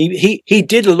 he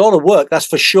did a lot of work. That's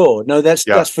for sure. No, that's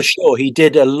for sure. He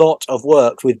did a lot of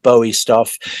work with Bowie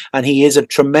stuff, and he is a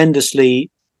tremendously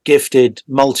gifted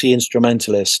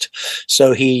multi-instrumentalist.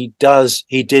 So he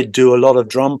did do a lot of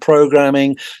drum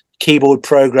programming, keyboard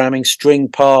programming, string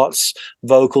parts,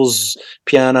 vocals,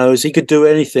 pianos. He could do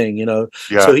anything,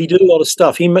 So he did a lot of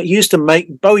stuff.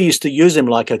 Bowie used to use him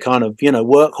like a kind of,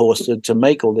 workhorse to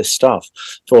make all this stuff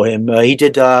for him. He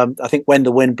did, I think, When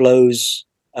the Wind Blows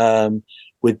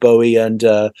with Bowie, and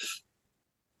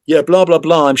blah, blah,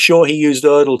 blah. I'm sure he used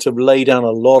Erdl to lay down a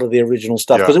lot of the original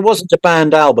stuff, because it wasn't a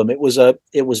band album. It was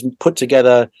put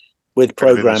together with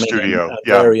programming and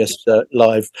various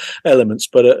live elements.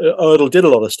 But Erdl did a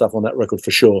lot of stuff on that record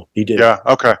for sure. He did. Yeah.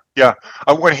 Okay. Yeah.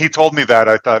 When he told me that,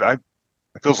 I thought, it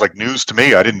feels like news to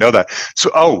me. I didn't know that.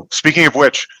 So, speaking of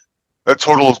which, a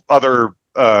total other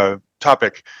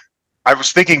topic. I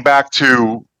was thinking back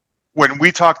to when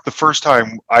we talked the first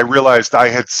time. I realized I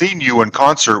had seen you in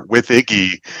concert with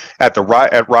Iggy at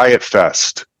Riot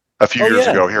Fest a few years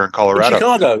ago here in Colorado. In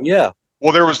Chicago, yeah.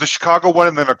 Well, there was the Chicago one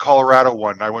and then a Colorado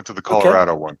one. I went to the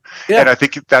Colorado one. Yeah. And I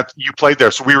think that you played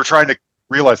there. So we were trying to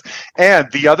realize.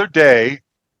 And the other day,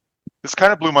 this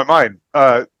kind of blew my mind.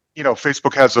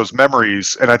 Facebook has those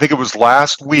memories. And I think it was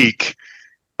last week,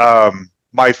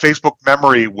 my Facebook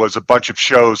memory was a bunch of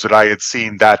shows that I had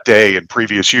seen that day in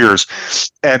previous years.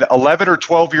 And 11 or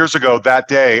 12 years ago that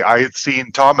day, I had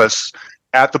seen Thomas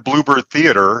at the Bluebird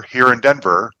Theater here in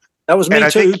Denver. That was me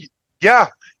too.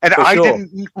 And I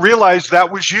didn't realize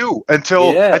that was you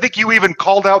until I think you even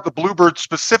called out the Bluebird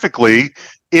specifically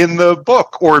in the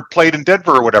book, or played in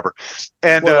Denver or whatever.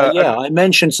 And I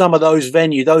mentioned some of those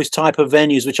type of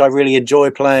venues, which I really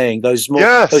enjoy playing. Those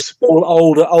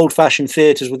old-fashioned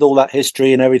theaters with all that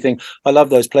history and everything. I love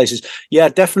those places. Yeah,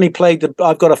 definitely played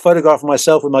I've got a photograph of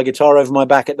myself with my guitar over my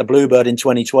back at the Bluebird in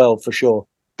 2012 for sure.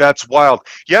 That's wild.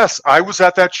 Yes, I was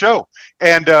at that show,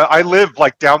 and I live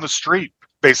like down the street.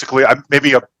 Basically, I'm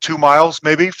maybe 2 miles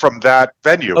from that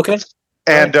venue. Okay.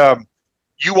 And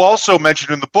you also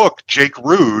mentioned in the book Jake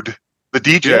Rude, the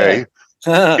DJ.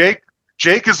 Yeah.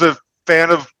 Jake is a fan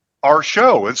of our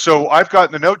show. And so I've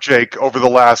gotten to know Jake over the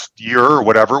last year or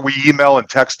whatever. We email and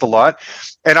text a lot.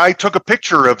 And I took a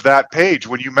picture of that page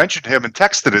when you mentioned him and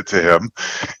texted it to him.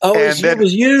 Oh, it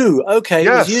was you. Okay,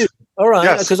 yes. It was you. All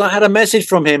right, because I had a message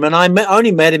from him, and I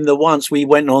only met him the once. We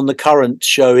went on the Current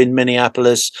show in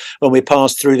Minneapolis when we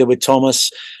passed through there with Thomas,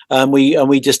 and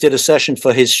we just did a session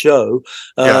for his show.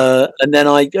 And then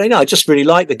I just really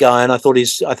liked the guy, and I thought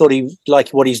he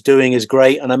liked what he's doing is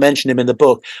great, and I mentioned him in the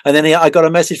book. And then I got a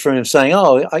message from him saying,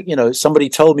 somebody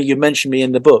told me you mentioned me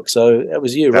in the book, so that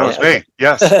was you, right? That was me.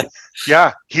 Yes,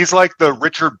 yeah. He's like the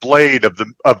Richard Blade of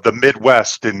the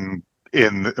Midwest in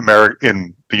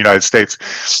the United States,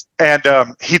 and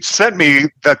he'd sent me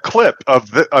the clip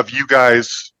of you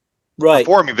guys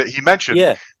performing that he mentioned.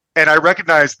 Yeah, and I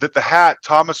recognized that the hat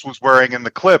Thomas was wearing in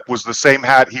the clip was the same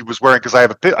hat he was wearing, because I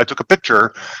took a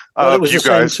picture of you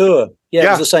guys. Same tour. Yeah, it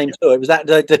was the same tour. It was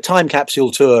the time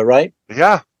capsule tour, right?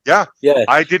 Yeah.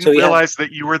 I didn't realize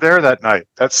that you were there that night.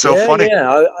 That's so funny.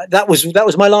 Yeah, that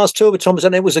was my last tour with Thomas,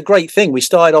 and it was a great thing. We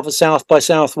started off at South by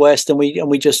Southwest, and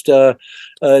we just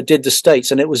did the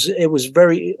States, and it was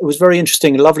very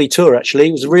interesting, lovely tour actually.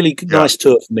 It was a really nice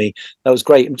tour for me. That was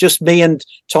great. Just me and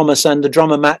Thomas and the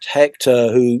drummer Matt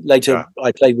Hector, who later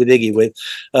I played with Iggy with,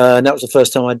 and that was the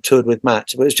first time I'd toured with Matt.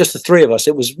 But it was just the three of us.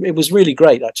 It was really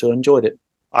great, that tour. I enjoyed it.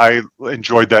 I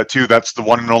enjoyed that too. That's the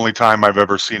one and only time I've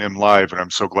ever seen him live, and I'm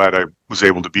so glad I was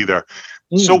able to be there.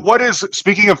 So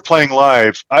speaking of playing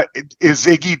live, is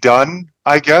Iggy done,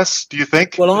 I guess, do you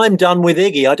think? Well, I'm done with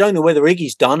Iggy. I don't know whether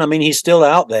Iggy's done. I mean, he's still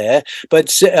out there.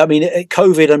 But, I mean,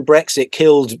 COVID and Brexit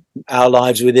killed our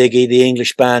lives with Iggy, the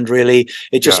English band, really.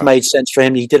 It just made sense for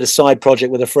him. He did a side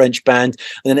project with a French band,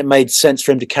 and then it made sense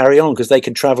for him to carry on because they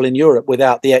can travel in Europe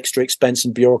without the extra expense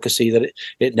and bureaucracy that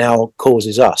it now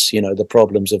causes us, the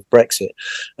problems of Brexit.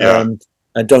 Yeah.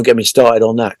 And don't get me started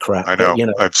on that crap. I know.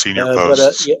 But, I've seen your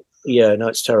posts. Yeah, no,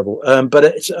 it's terrible. But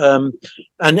it's and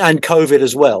COVID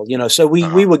as well. So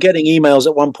we were getting emails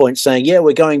at one point saying, "Yeah,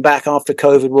 we're going back after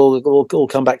COVID. We'll all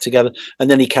come back together." And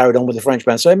then he carried on with the French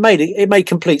band. So it made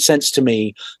complete sense to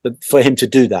me for him to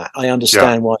do that. I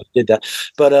understand why he did that.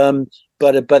 But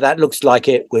that looks like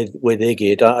it with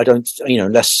Iggy. I don't,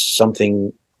 unless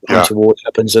something untoward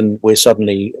happens and we're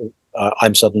suddenly.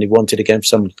 I'm suddenly wanted again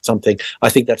for something. I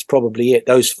think that's probably it.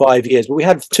 Those 5 years, but we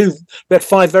had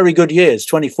 5 very good years,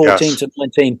 2014 to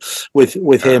 19,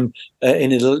 with him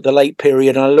in the late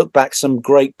period. And I look back some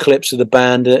great clips of the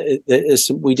band.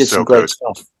 We did some great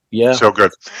stuff. Yeah, so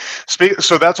good.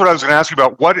 So that's what I was going to ask you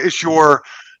about. What is your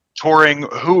touring?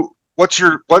 What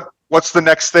what's the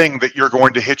next thing that you're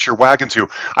going to hitch your wagon to?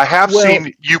 I have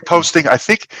seen you posting, I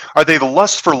think, are they the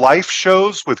Lust for Life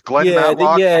shows with Glenn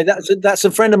Matlock? That's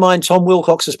a friend of mine. Tom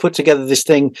Wilcox has put together this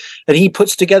thing, and he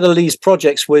puts together these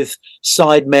projects with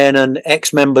sidemen and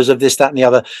ex-members of this, that, and the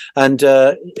other. And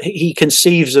he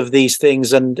conceives of these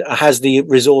things and has the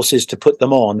resources to put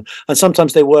them on. And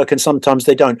sometimes they work and sometimes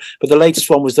they don't. But the latest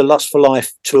one was the Lust for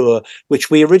Life tour, which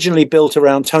we originally built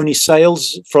around Tony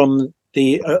Sales from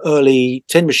the early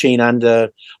Tin Machine and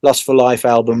Lust for Life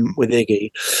album with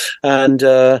Iggy. And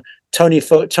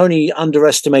Tony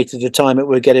underestimated the time it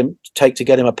would take to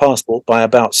get him a passport by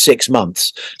about 6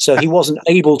 months. So he wasn't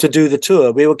able to do the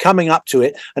tour. We were coming up to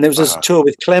it, and it was a tour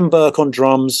with Clem Burke on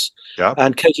drums,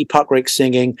 and Katie Puckrick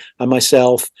singing, and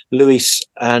myself, Luis,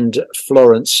 and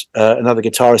Florence, another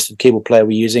guitarist and keyboard player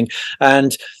we're using.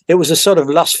 And it was a sort of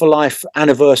Lust for Life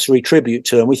anniversary tribute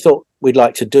tour, and we thought we'd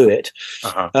like to do it.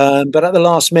 But at the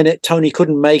last minute, Tony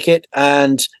couldn't make it,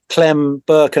 and Clem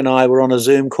Burke and I were on a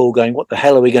Zoom call going, what the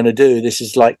hell are we going to do? This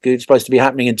is like, it's supposed to be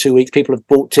happening in 2 weeks. People have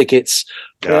bought tickets.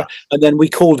 And then we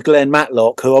called Glenn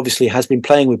Matlock, who obviously has been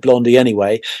playing with Blondie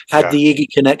anyway, had the Iggy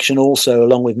connection also,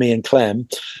 along with me and Clem.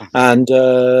 And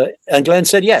Glenn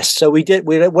said yes. So we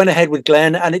went ahead with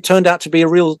Glenn, and it turned out to be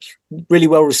really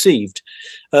well received.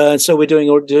 So we're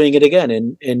doing it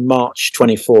again in March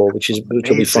 24, which will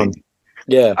be fun.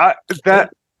 Yeah.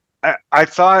 I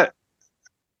thought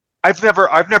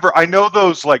I know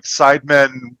those like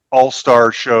Sidemen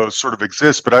All-Star shows sort of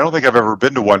exist, but I don't think I've ever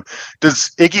been to one. Does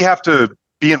Iggy have to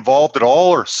be involved at all,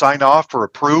 or sign off or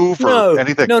approve or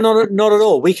anything? No, not at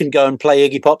all. We can go and play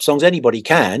Iggy Pop songs. Anybody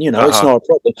can, it's not a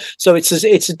problem. So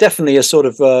it's definitely a sort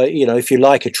of, if you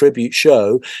like, a tribute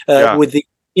show with the,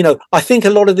 I think a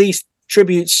lot of these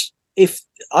tributes, if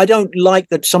I don't like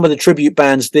that some of the tribute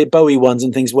bands, the Bowie ones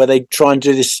and things, where they try and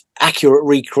do this accurate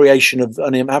recreation of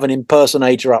and have an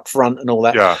impersonator up front and all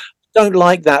that. Don't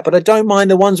like that, but I don't mind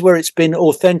the ones where it's been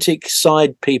authentic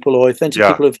side people or authentic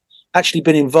people have actually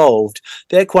been involved.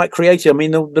 They're quite creative. I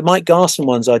mean, the Mike Garson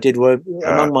ones I did were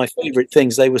among my favorite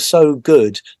things. They were so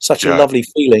good, such a lovely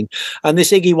feeling. And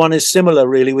this Iggy one is similar,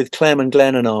 really, with Clem and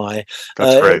Glenn and I.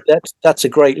 That's great. That's a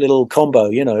great little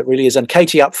combo, it really is. And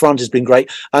Katie up front has been great.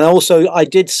 And also, I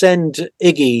did send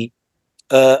Iggy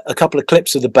a couple of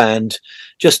clips of the band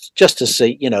just to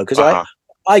see, because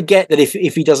I get that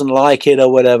if he doesn't like it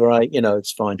or whatever,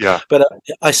 it's fine. But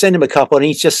I sent him a couple, and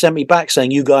he just sent me back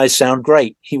saying, "You guys sound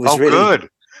great." He was really good.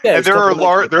 Yeah, and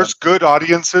there's good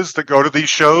audiences that go to these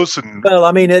shows. And well,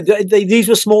 I mean, these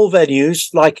were small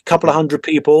venues, like a couple of hundred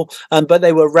people, but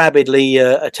they were rabidly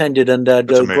attended and a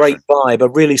great vibe, a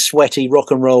really sweaty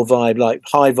rock and roll vibe, like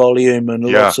high volume and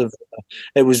lots of.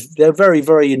 They're very,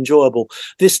 very enjoyable.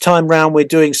 This time round, we're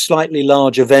doing slightly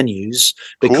larger venues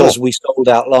because we sold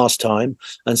out last time,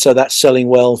 and so that's selling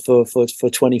well for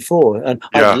 24. And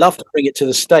I'd love to bring it to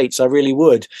the States. I really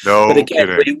would. But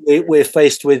again, we're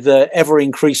faced with ever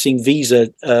increasing visa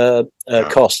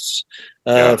costs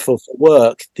for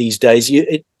work these days.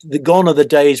 Gone are the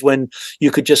days when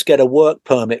you could just get a work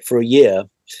permit for a year.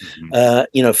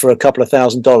 For a couple of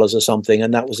 $1,000s or something,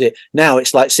 and that was it. Now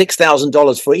it's like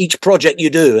 $6,000 for each project you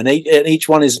do, and each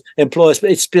one is employers.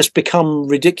 But it's just become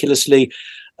ridiculously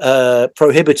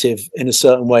prohibitive in a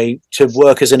certain way to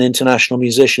work as an international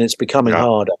musician. It's becoming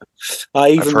harder.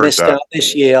 I even missed out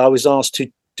this year. I was asked to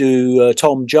do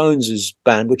Tom Jones's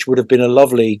band, which would have been a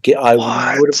lovely. I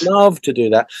would have loved to do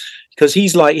that because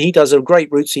he does a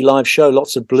great rootsy live show,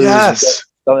 lots of blues. Yes.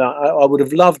 I would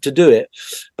have loved to do it,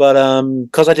 but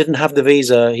because I didn't have the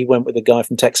visa, he went with a guy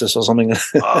from Texas or something.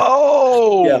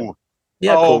 Oh,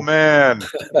 cool. Man,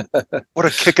 what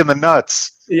a kick in the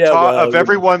nuts! Of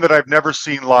everyone that I've never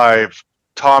seen live,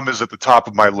 Tom is at the top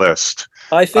of my list.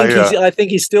 I think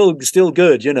he's still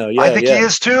good. I think he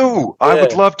is too. I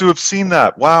would love to have seen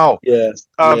that. Wow.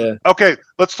 Okay,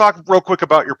 let's talk real quick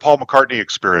about your Paul McCartney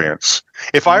experience.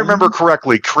 If I remember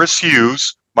correctly, Chris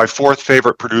Hughes, my fourth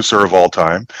favorite producer of all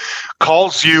time,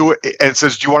 calls you and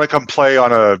says, "Do you want to come play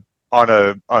on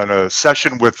a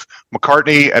session with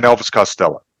McCartney and Elvis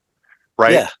Costello?"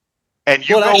 Right? Yeah. And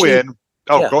you go in.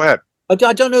 Oh, go ahead. I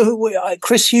don't know who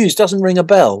Chris Hughes doesn't ring a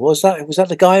bell. Was that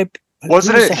the guy?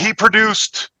 Wasn't it? He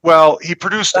produced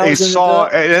a song.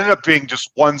 It ended up being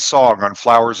just one song on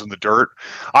Flowers in the Dirt.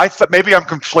 I thought maybe I'm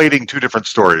conflating two different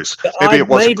stories. Maybe it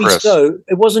wasn't Chris. So.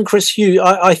 It wasn't Chris Hughes.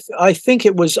 I think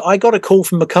it was. I got a call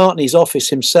from McCartney's office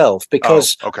himself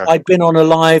because I'd been on a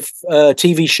live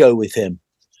TV show with him.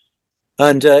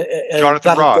 And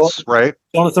Jonathan Ross, right?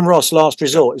 Jonathan Ross, Last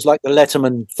Resort. It's like the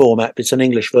Letterman format. It's an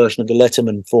English version of the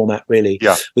Letterman format, really.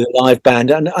 Yeah. With a live band,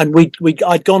 and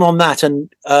I'd gone on that, and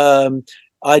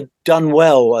I'd done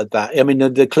well at that. I mean,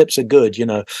 the clips are good, you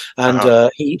know,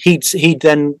 and he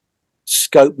then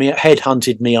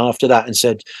headhunted me after that and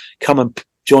said, "Come and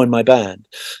join my band."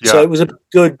 Yeah. So it was a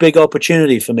good, big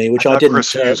opportunity for me, which I didn't.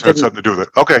 Chris Hughes had something to do with it.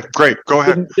 Okay, great. Go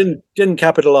ahead. Didn't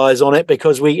capitalize on it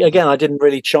because I didn't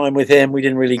really chime with him. We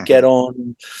didn't really get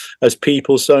on as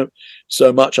people so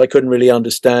much. I couldn't really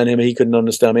understand him. He couldn't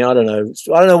understand me. I don't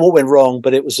know what went wrong,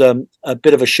 but it was a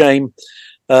bit of a shame.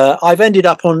 I've ended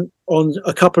up on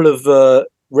a couple of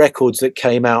records that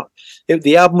came out.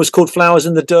 The album was called Flowers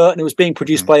in the Dirt, and it was being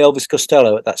produced by Elvis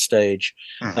Costello at that stage.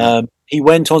 He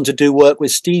went on to do work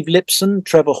with Steve Lipson,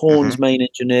 Trevor Horn's main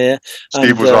engineer.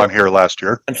 Steve was on here last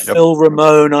year. And Phil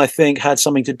Ramone, I think, had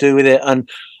something to do with it, and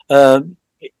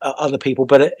other people.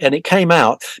 And it came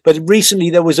out. But recently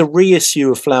there was a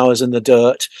reissue of Flowers in the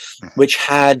Dirt, which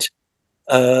had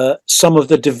some of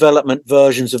the development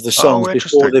versions of the songs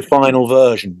before the final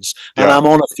versions. And I'm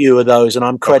on a few of those, and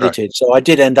I'm credited. Okay. So I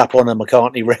did end up on a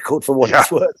McCartney record for what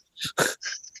it's worth.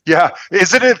 Yeah.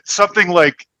 Isn't it something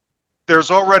like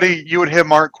there's already, you and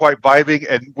him aren't quite vibing,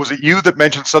 and was it you that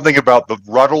mentioned something about the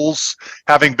Ruddles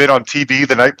having been on TV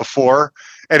the night before?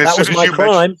 And that was my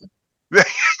crime.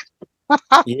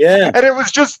 Yeah. And it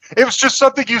was just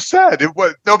something you said. It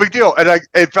was no big deal. And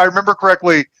if I remember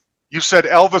correctly, you said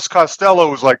Elvis Costello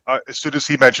was like, as soon as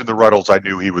he mentioned the Ruddles, I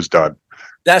knew he was done.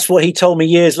 That's what he told me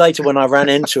years later when I ran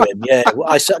into him. Yeah,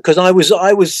 because I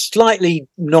was slightly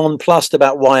nonplussed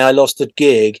about why I lost the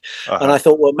gig, and I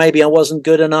thought, well, maybe I wasn't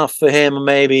good enough for him,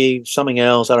 maybe something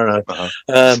else. I don't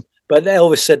know. But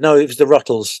Elvis said no, it was the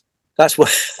Ruttles. That's what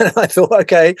I thought.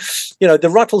 Okay, you know, the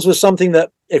Ruttles was something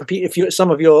that if some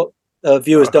of your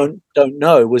viewers don't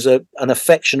know, was an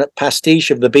affectionate pastiche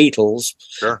of the Beatles,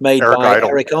 made by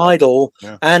Eric Idle,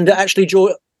 and actually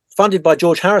funded by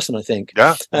George Harrison, I think.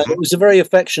 Yeah, it was a very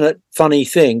affectionate, funny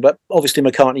thing, but obviously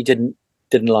McCartney didn't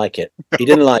like it. He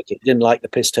didn't like it. He didn't like the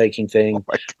piss-taking thing,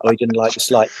 or he didn't like the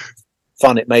slight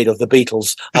fun it made of the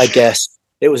Beatles. I guess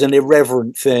it was an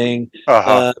irreverent thing.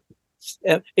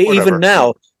 Even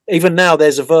now,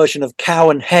 there's a version of Cow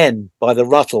and Hen by the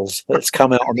Ruttles that's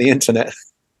come out on the internet.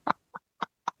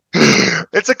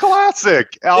 It's a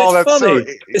classic. Oh, it's that's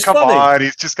funny. Come on,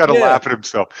 he's just got to laugh at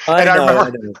himself. I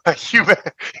remember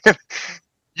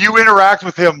you interact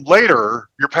with him later.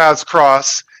 Your paths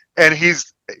cross, and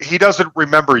he doesn't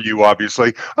remember you,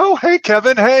 obviously. Oh, hey,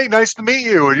 Kevin. Hey, nice to meet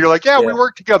you. And you're like, we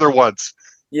worked together once.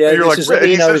 Yeah, and you're like, and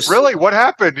he says, really? What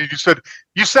happened? And you said,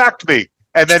 you sacked me.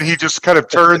 And then he just kind of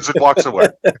turns and walks away.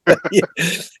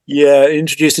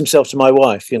 Introduced himself to my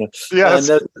wife, you know. Yes.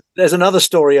 And there's another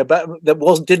story about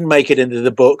that didn't make it into the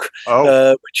book,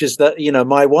 which is that, you know,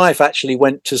 my wife actually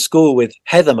went to school with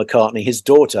Heather McCartney, his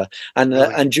daughter,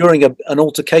 and during an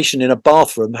altercation in a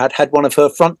bathroom had one of her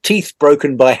front teeth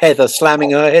broken by Heather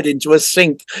slamming her head into a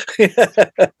sink.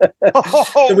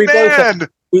 So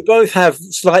we both have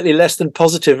slightly less than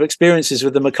positive experiences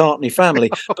with the McCartney family,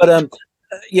 but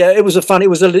it was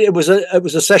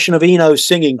a session of Eno's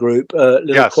singing group,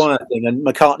 little choir thing, and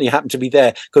McCartney happened to be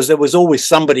there because there was always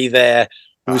somebody there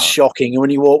who was shocking. And when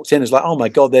you walked in, it's like, oh my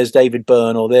God, there's David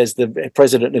Byrne, or there's the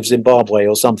president of Zimbabwe,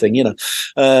 or something, you know.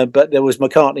 But there was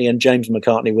McCartney and James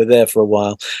McCartney were there for a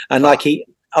while, and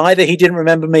either he didn't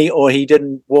remember me or he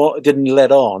didn't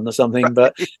let on or something,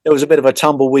 but there was a bit of a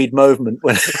tumbleweed movement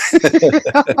when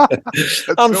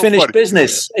unfinished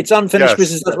business. It's unfinished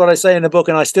business. That's what I say in the book,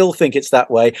 and I still think it's that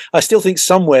way. I still think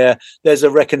somewhere there's a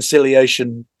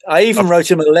reconciliation. I even wrote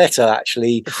him a letter,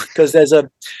 actually, because there's an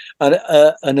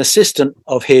assistant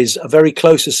of his, a very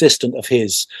close assistant of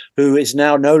his, who is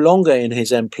now no longer in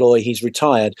his employ. He's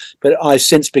retired, but I've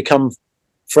since become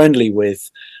friendly with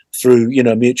through, you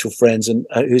know, mutual friends, and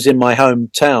who's in my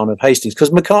hometown of Hastings, because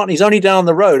McCartney's only down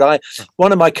the road.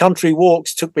 One of my country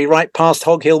walks took me right past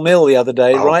Hog Hill Mill the other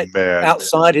day,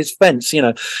 outside his fence, you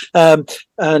know.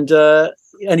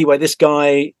 Anyway, this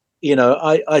guy, you know,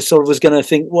 I sort of was going to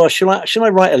think, well, should I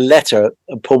write a letter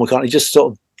of Paul McCartney, just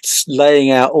sort of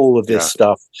laying out all of this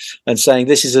stuff and saying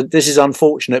this is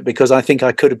unfortunate because I think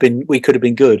we could have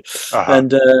been good,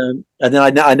 and then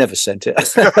I never sent it.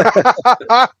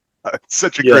 It's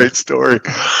such a great story.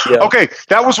 Yeah. Okay,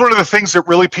 that was one of the things that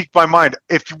really piqued my mind.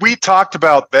 If we talked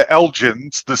about the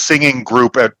Elgins, the singing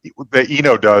group that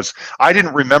Eno does, I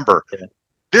didn't remember. Yeah.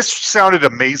 This sounded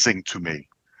amazing to me.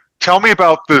 Tell me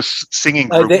about this singing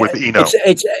group with Eno.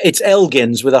 It's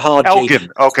Elgins with a hard G.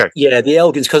 Elgin, okay. Yeah, the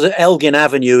Elgins, because Elgin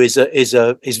Avenue is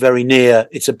very near.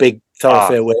 It's a big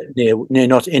thoroughfare near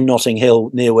in Notting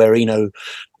Hill, near where Eno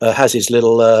has his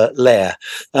little lair.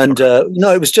 And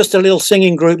no, it was just a little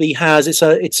singing group he has. It's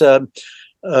a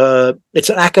it's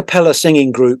an a cappella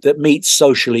singing group that meets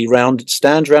socially,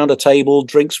 stands round a table,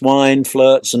 drinks wine,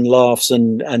 flirts and laughs,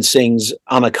 and sings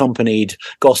unaccompanied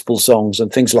gospel songs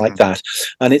and things like that.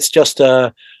 And it's just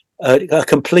a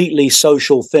completely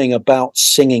social thing about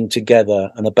singing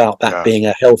together and about that being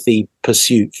a healthy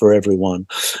pursuit for everyone.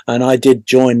 And I did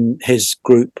join his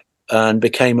group and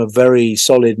became a very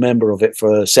solid member of it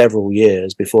for several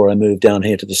years before I moved down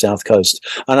here to the South Coast.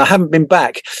 And I haven't been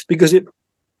back because it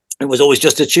was always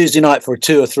just a Tuesday night for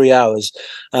 2 or 3 hours,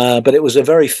 but it was a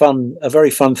very fun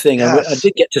thing. Yes. And I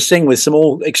did get to sing with some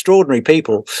all extraordinary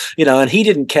people, and he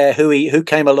didn't care who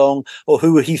came along or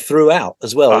who he threw out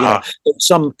as well.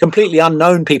 Some completely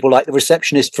unknown people, like the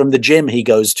receptionist from the gym he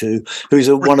goes to, who's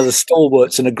one of the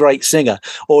stalwarts and a great singer,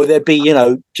 or there'd be,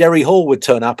 Jerry Hall would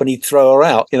turn up and he'd throw her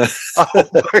out. Oh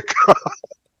my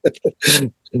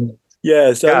God.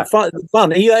 Yeah, so fun.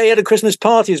 He had a Christmas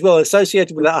party as well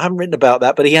associated with that. I haven't written about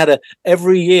that, but he had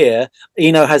every year,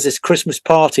 has this Christmas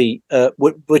party,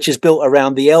 which is built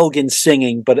around the Elgin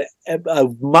singing, but a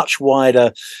much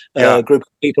wider group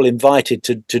of people invited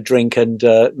to drink and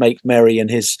make merry in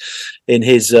his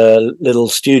little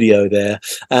studio there.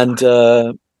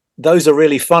 And those are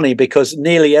really funny because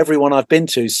nearly everyone I've been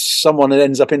to, someone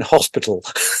ends up in hospital.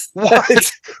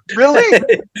 What?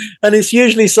 Really? And it's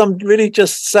usually some really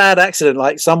just sad accident,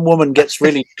 like some woman gets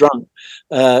really drunk,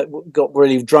 got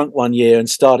really drunk one year and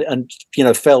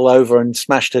fell over and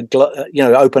smashed her,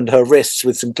 opened her wrists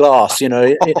with some glass,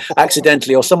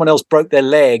 accidentally, or someone else broke their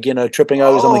leg, tripping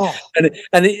over something.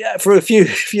 And for a few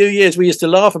years we used to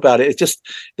laugh about it. It's just,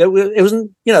 it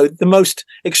wasn't, the most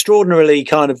extraordinarily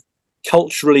kind of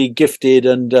culturally gifted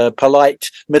and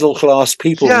polite middle class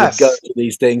people would go to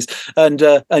these things, and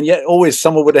yet always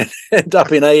someone would end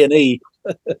up in A&E.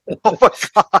 Oh my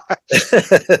God!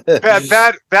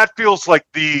 that feels like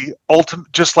the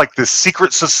ultimate, just like the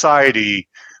secret society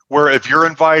where if you're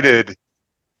invited,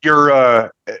 you're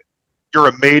a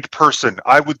made person.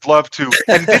 I would love to.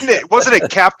 And wasn't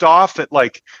it capped off at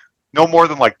like no more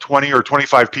than like 20 or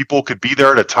 25 people could be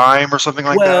there at a time or something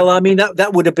like that? Well, I mean,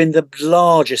 that would have been the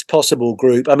largest possible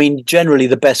group. I mean, generally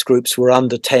the best groups were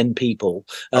under 10 people.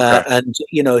 And,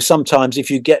 sometimes if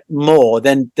you get more,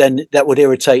 then that would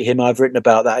irritate him. I've written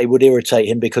about that. It would irritate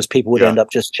him because people would end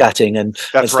up just chatting and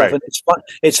stuff. Right. And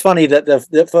it's funny that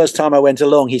the first time I went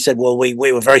along, he said, well, we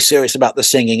were very serious about the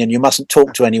singing and you mustn't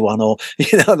talk to anyone or,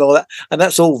 and all that. And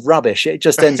that's all rubbish. It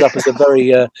just ends up as a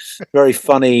very, very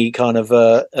funny kind of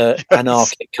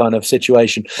anarchic kind of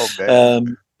situation.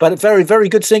 But very, very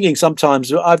good singing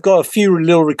sometimes. I've got a few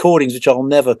little recordings which I'll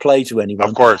never play to anyone.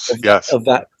 Of course, of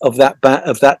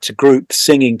that group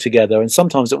singing together, and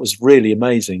sometimes it was really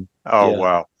amazing.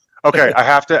 Wow. Okay, I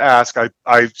have to ask.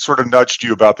 I sort of nudged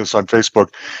you about this on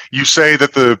Facebook. You say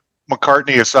that the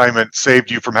McCartney assignment saved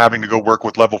you from having to go work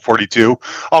with Level 42.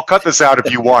 I'll cut this out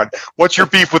if you want. What's your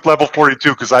beef with Level 42?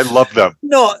 Because I love them.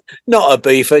 Not a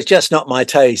beef. It's just not my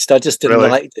taste. I just didn't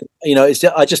like.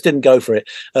 I just didn't go for it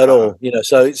at all.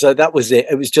 So that was it.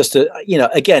 It was just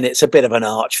again, it's a bit of an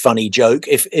arch funny joke.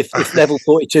 If Level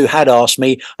 42 had asked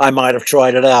me, I might have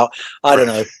tried it out. I don't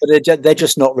know, but they're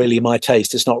just not really my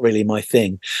taste. It's not really my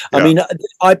thing. I mean,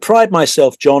 I pride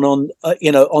myself, John, on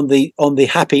on the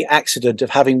happy accident of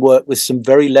having worked with some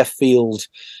very left field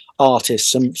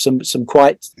artists, some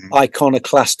quite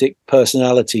iconoclastic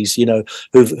personalities,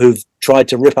 who've tried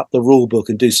to rip up the rule book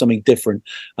and do something different,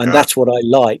 and that's what I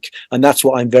like, and that's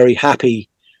what I'm very happy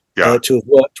to have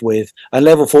worked with. And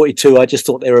Level 42, I just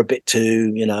thought they were a bit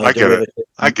too, I get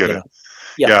it.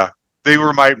 Yeah, they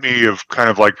remind me of kind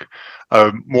of like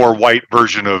a more white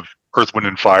version of Earth, Wind,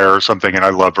 and Fire or something, and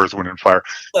I love Earth, Wind, and Fire.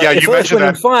 If you mentioned Earth,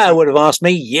 Wind, and Fire would have asked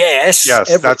me, yes,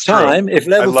 every time. True. If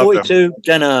Level 42,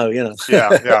 don't know,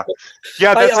 Yeah.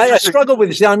 I struggle with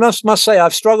this. I must say,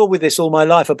 I've struggled with this all my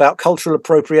life about cultural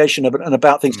appropriation and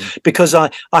about things because I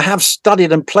have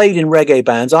studied and played in reggae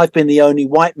bands. I've been the only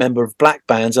white member of black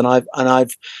bands, and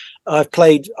I've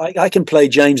played. I can play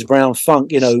James Brown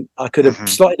funk. I could have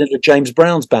slotted into James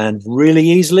Brown's band really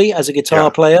easily as a guitar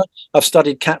player. I've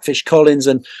studied Catfish Collins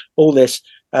and all this,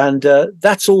 and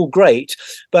that's all great.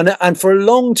 And for a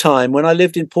long time, when I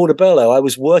lived in Portobello, I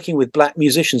was working with black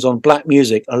musicians on black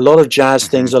music. A lot of jazz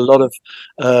things, a lot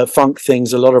of funk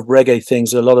things, a lot of reggae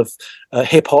things, a lot of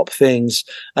hip hop things,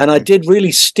 and I did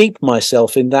really steep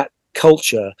myself in that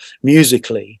culture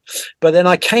musically. But then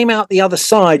I came out the other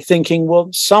side thinking, well,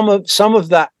 some of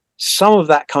that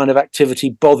kind of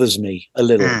activity bothers me a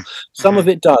little. Some of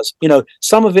it does.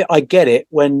 Some of it I get it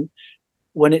when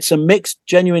it's a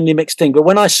genuinely mixed thing. But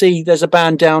when I see there's a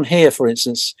band down here, for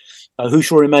instance, who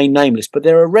shall remain nameless, but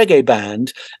they're a reggae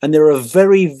band and they're a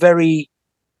very, very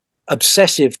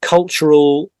obsessive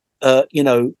cultural,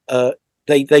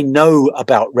 they know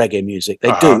about reggae music.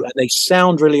 They do, and they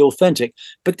sound really authentic.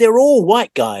 But they're all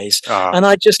white guys, and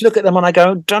I just look at them and I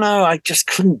go, don't know, I just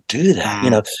couldn't do that,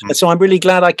 And so I'm really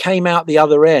glad I came out the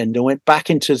other end and went back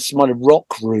into some kind of rock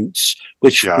roots,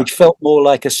 which felt more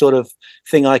like a sort of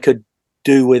thing I could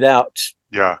do without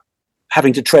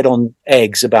having to tread on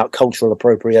eggs about cultural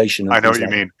appropriation. I know what you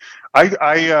mean.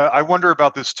 I wonder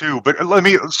about this too, but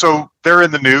so they're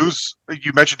in the news.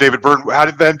 You mentioned David Byrne. How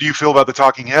do you feel about the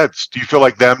Talking Heads? Do you feel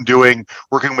like them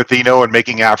working with Eno and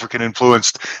making African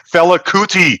influenced Fela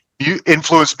Kuti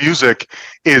influenced music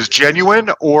is genuine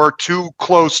or too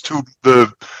close to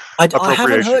the I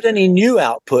haven't heard any new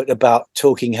output about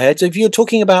Talking Heads. If you're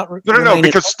talking about no,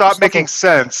 because Stop Making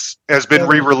Sense has been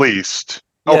re-released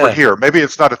over here. Maybe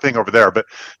it's not a thing over there, but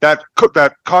that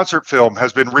concert film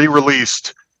has been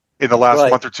re-released in the last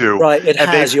month or two. Right,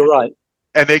 you're right.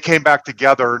 And they came back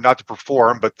together, not to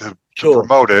perform, but to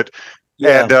promote it.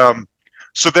 Yeah. And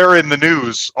so they're in the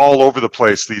news all over the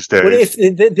place these days. Well, if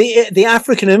the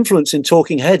African influence in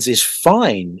Talking Heads is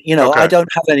fine, I don't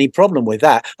have any problem with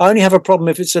that. I only have a problem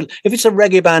if it's a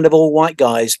reggae band of all white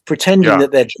guys pretending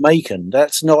that they're Jamaican.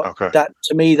 That's not that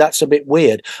to me. That's a bit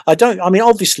weird.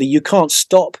 Obviously, you can't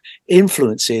stop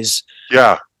influences.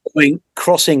 Yeah.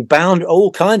 Crossing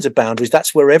all kinds of boundaries.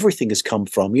 That's where everything has come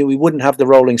from. We wouldn't have the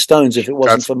Rolling Stones if it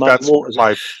wasn't for Muddy Waters.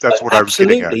 That's what I was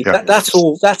getting at. Yeah.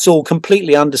 That's all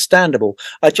completely understandable.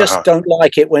 I just don't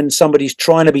like it when somebody's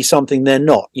trying to be something they're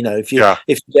not. If you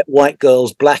get white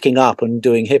girls blacking up and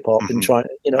doing hip hop and trying,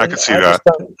 I can see that.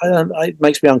 It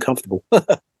makes me uncomfortable.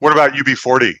 What about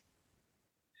UB40?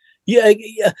 Yeah,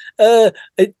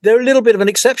 they're a little bit of an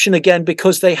exception again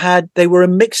because they were a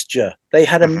mixture. They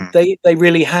had they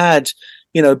really had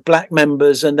black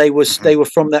members, and they were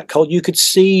from that culture. You can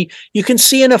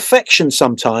see an affection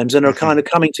sometimes, and are kind of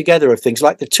coming together of things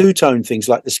like the two-tone things,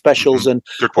 like the specials and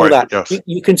all that. Yes.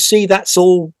 You can see that's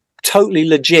all totally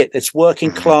legit. It's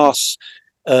working class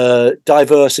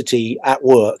diversity at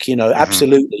work,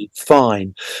 absolutely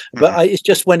fine. But it's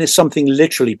just when it's something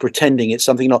literally pretending it's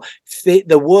something not.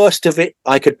 The worst of it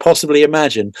I could possibly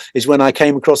imagine is when I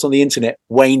came across on the internet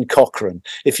Wayne Cochran.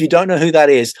 If you don't know who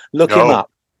that is, look him up.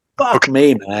 Fuck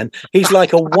me, man. He's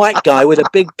like a white guy with a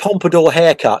big pompadour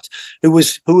haircut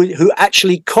who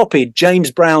actually copied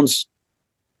James Brown's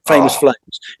Famous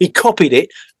Flames. He copied it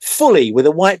fully with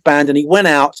a white band, and he went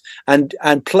out and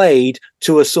played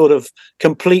to a sort of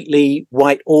completely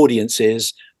white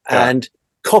audiences and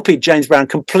copied James Brown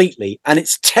completely. And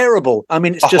it's terrible. I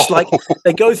mean, it's just like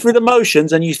they go through the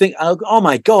motions and you think, oh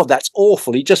my God, that's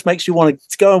awful. It just makes you want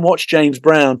to go and watch James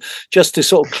Brown just to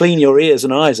sort of clean your ears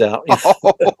and eyes out.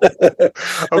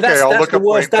 Okay, I'll look up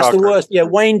Wayne Cochran. That's the worst. Yeah,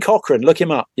 Wayne Cochran. Look him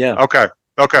up. Yeah. Okay.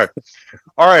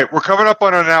 All right. We're coming up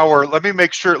on an hour. Let me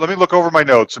look over my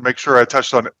notes and make sure I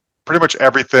touched on pretty much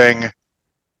everything.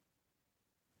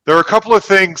 There are a couple of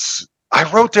things. I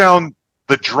wrote down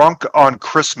the Drunk on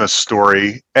Christmas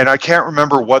story, and I can't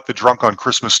remember what the Drunk on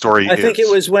Christmas story is. I think it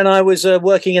was when I was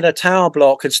working in a tower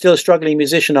block and still a struggling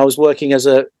musician. I was working as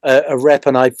a rep,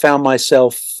 and I found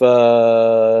myself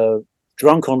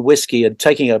drunk on whiskey and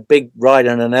taking a big ride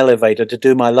in an elevator to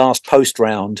do my last post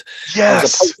round. Yes. I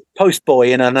was a post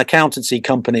boy in an accountancy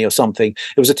company or something.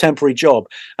 It was a temporary job.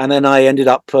 And then I ended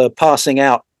up passing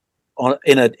out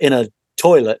in a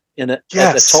toilet at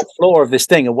the top floor of this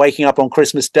thing and waking up on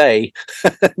Christmas Day.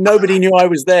 Nobody knew I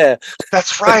was there.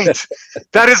 That's right.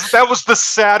 That was the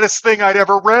saddest thing I'd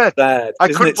ever read. Bad. I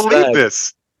couldn't believe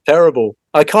this. Terrible.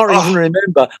 I can't even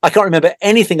remember. I can't remember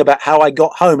anything about how I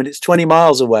got home, and it's 20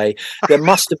 miles away. I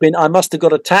must have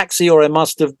got a taxi, or I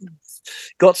must have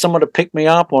got someone to pick me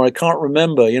up, or I can't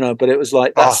remember, but it was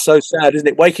like, that's so sad, isn't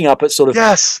it? Waking up at sort of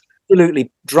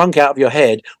absolutely drunk out of your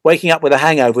head, waking up with a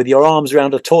hangover with your arms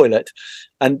around a toilet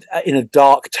and in a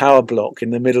dark tower block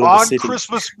in the middle of the city. On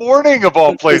Christmas morning, of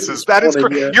all places. That is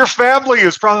Your family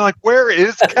is probably like, where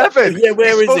is Kevin?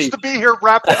 Where He's is supposed he? to be here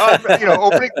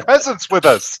opening presents with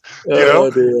us.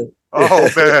 Dear. Oh,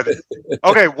 man.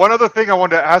 Okay, one other thing I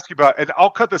wanted to ask you about, and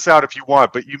I'll cut this out if you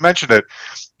want, but you mentioned it.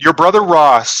 Your brother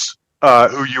Ross,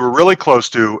 who you were really close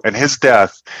to, and his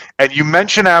death, and you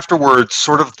mentioned afterwards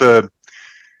sort of the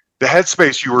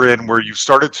headspace you were in where you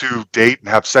started to date and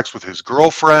have sex with his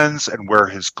girlfriends and wear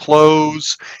his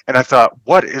clothes. And I thought,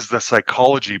 what is the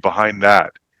psychology behind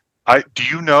that? Do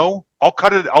you know? I'll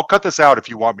cut it. I'll cut this out if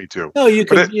you want me to. No, you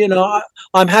could.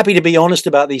 I'm happy to be honest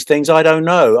about these things. I don't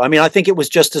know. I mean, I think it was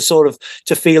just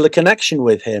to feel a connection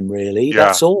with him. Really, Yeah.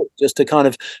 that's all. Just to kind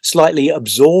of slightly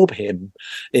absorb him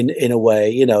in a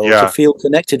way, to feel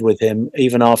connected with him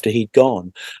even after he'd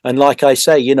gone. And like I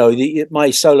say,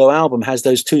 my solo album has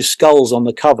those two skulls on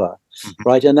the cover,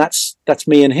 right? And that's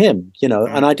me and him.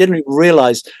 And I didn't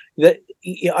realize that.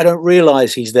 I don't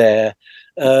realize he's there.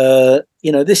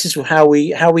 This is how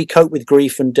we cope with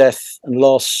grief and death and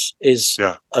loss is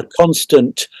a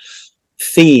constant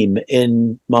theme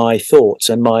in my thoughts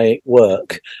and my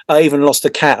work. I even lost a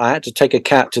cat. I had to take a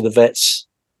cat to the vets.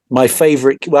 My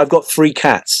favorite, I've got 3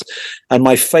 cats, and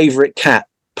my favorite cat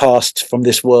passed from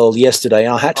this world yesterday.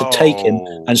 I had to take him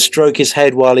and stroke his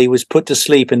head while he was put to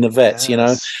sleep in the vets,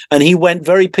 and he went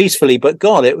very peacefully, but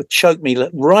God, it would choke me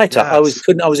right up. I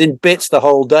was in bits the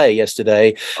whole day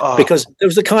yesterday because it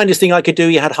was the kindest thing I could do.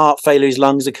 He had heart failure, his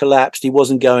lungs had collapsed, he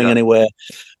wasn't going anywhere.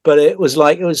 But it was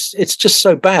like, it's just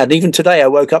so bad. And even today I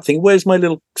woke up thinking, where's my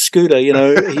little Scooter?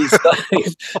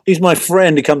 He's my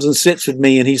friend who comes and sits with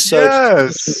me, and he's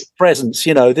so presence,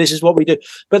 this is what we do.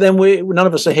 But then none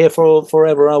of us are here for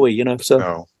forever, are we?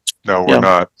 So no, we're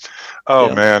not.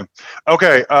 Man.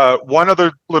 Okay. One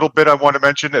other little bit I want to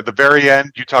mention at the very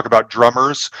end, you talk about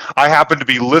drummers. I happen to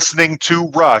be listening to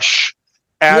Rush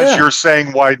as you're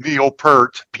saying why Neil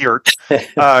Peart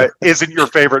isn't your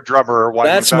favorite drummer, or why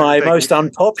that's my most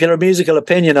unpopular musical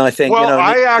opinion, I think. Well,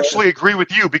 I actually agree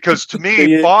with you, because to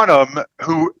me, Bonham,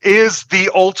 who is the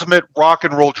ultimate rock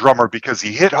and roll drummer, because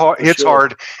he hits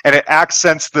hard and it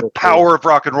accents the power of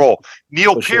rock and roll.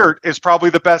 Neil Peart is probably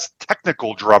the best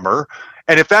technical drummer,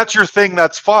 and if that's your thing,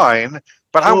 that's fine.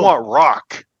 But I want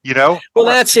rock. Well,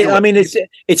 that's it. I mean,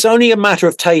 it's only a matter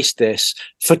of taste.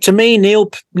 To me,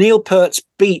 Neil Peart's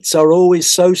beats are always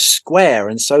so square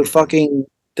and so fucking.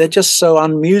 They're just so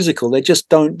unmusical. They're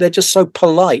just so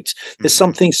polite. There's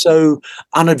something so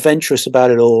unadventurous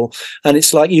about it all, and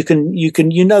it's like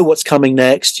you know what's coming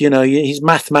next. He's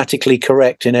mathematically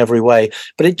correct in every way,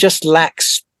 but it just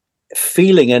lacks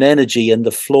feeling and energy and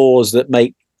the flaws that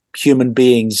make human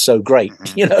beings so great.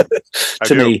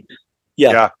 To me,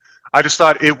 yeah. I just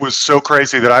thought it was so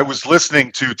crazy that I was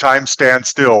listening to Time Stand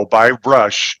Still by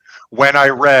Rush when I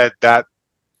read that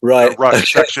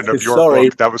Rush section of your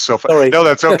book. That was so fun. No,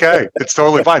 that's okay. It's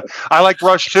totally fine. I like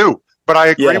Rush too, but I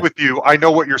agree with you. I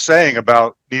know what you're saying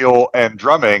about Neil and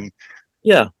drumming.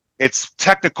 Yeah. It's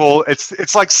technical.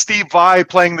 It's like Steve Vai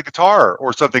playing the guitar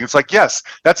or something. It's like, yes,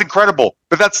 that's incredible,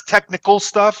 but that's technical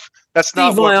stuff. That's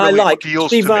not what really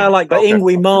appeals to me. Steve Vai I like, but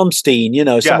Yngwie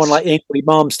Malmsteen, someone like Yngwie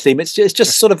Malmsteen. It's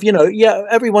just sort of,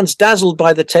 everyone's dazzled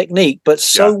by the technique, but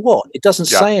so what? It doesn't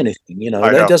say anything,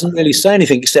 It doesn't really say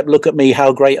anything except look at me,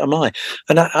 how great am I?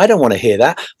 And I don't want to hear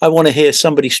that. I want to hear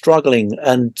somebody struggling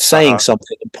and saying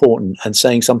something important and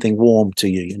saying something warm to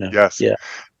you, Yes. Yeah.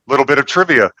 Little bit of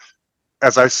trivia.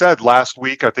 As I said last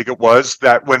week, I think it was,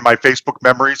 that when my Facebook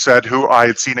memory said who I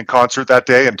had seen in concert that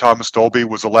day, and Thomas Dolby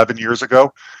was 11 years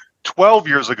ago, 12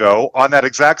 years ago, on that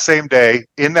exact same day,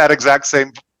 in that exact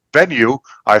same venue,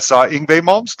 I saw Yngwie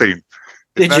Malmsteen.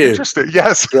 Did you? Interesting.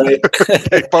 Yes.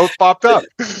 They both popped up.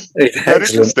 That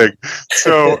interesting.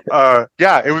 So,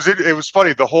 it was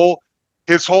funny.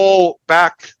 His whole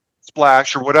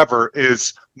backsplash or whatever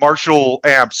is Marshall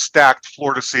amps stacked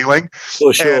floor to ceiling.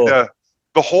 Oh, sure. And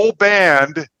the whole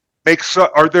band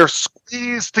they're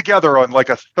squeezed together on like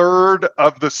a third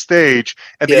of the stage,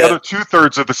 and the other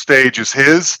 2/3 of the stage is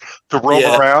his to roam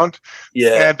around.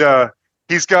 Yeah. And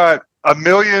he's got a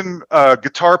million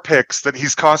guitar picks that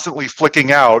he's constantly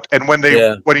flicking out, and when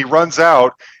he runs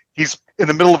out, he's in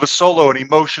the middle of a solo and he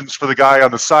motions for the guy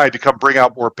on the side to come bring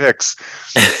out more picks.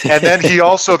 And then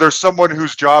there's someone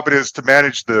whose job it is to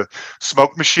manage the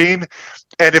smoke machine,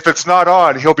 and if it's not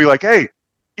on, he'll be like, hey,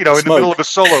 in the middle of a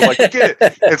solo, like, get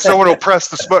it. And someone will press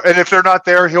the smoke. And if they're not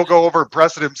there, he'll go over and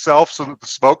press it himself so that the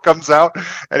smoke comes out.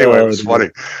 Anyway, it was funny.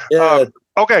 Yeah.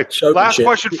 Okay. Last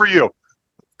question for you.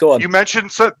 Go on. You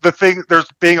mentioned there's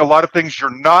being a lot of things you're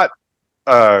not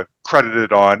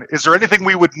credited on. Is there anything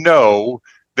we would know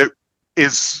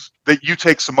that you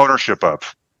take some ownership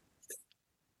of?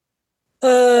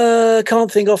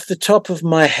 Can't think off the top of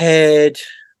my head.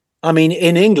 I mean,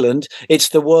 in England, it's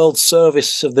the World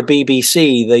Service of the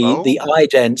BBC. The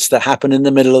idents that happen in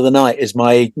the middle of the night is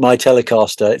my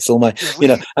telecaster. It's all my,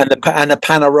 and the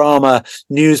Panorama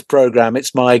news program.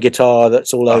 It's my guitar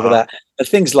that's all over that.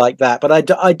 Things like that. But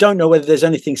I don't know whether there's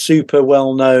anything super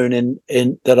well known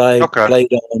in that I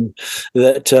played on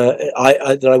that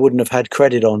I wouldn't have had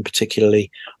credit on particularly.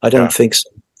 I don't think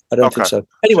so. I don't think so.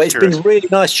 Anyway, it's been really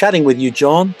nice chatting with you,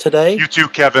 John, today. You too,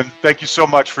 Kevin. Thank you so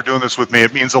much for doing this with me.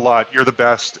 It means a lot. You're the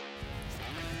best.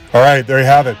 All right, there you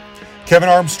have it. Kevin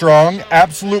Armstrong,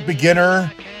 absolute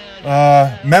beginner,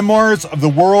 Memoirs of the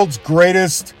World's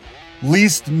Greatest,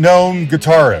 Least Known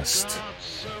Guitarist.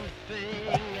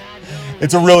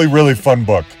 It's a really, really fun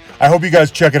book. I hope you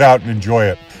guys check it out and enjoy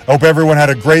it. I hope everyone had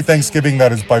a great Thanksgiving.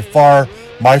 That is by far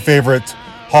my favorite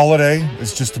holiday.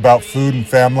 It's just about food and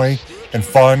family and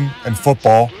fun and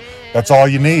football. That's all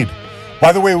you need.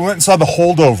 By the way, we went and saw The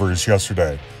Holdovers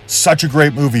yesterday. Such a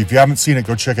great movie. If you haven't seen it,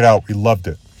 go check it out. We loved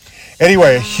it.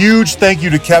 Anyway, a huge thank you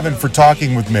to Kevin for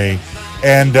talking with me.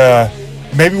 And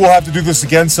maybe we'll have to do this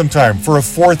again sometime for a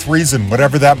fourth reason,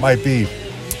 whatever that might be.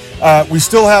 We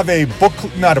still have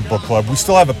not a book club, we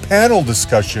still have a panel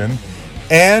discussion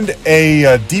and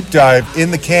a deep dive in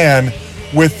the can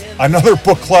with another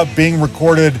book club being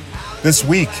recorded this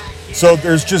week. So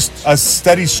there's just a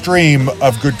steady stream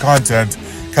of good content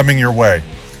coming your way.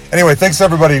 Anyway, thanks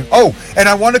everybody. Oh, and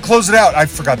I want to close it out. I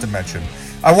forgot to mention.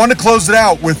 I want to close it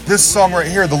out with this song right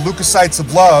here, The Leukocytes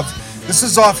of Love. This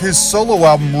is off his solo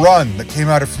album, Run, that came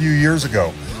out a few years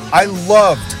ago. I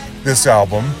loved this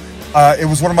album. It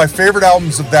was one of my favorite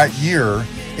albums of that year.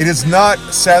 It is not,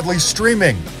 sadly,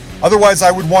 streaming. Otherwise, I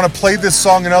would want to play this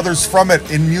song and others from it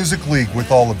in Music League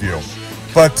with all of you.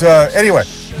 But anyway,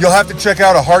 you'll have to check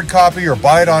out a hard copy or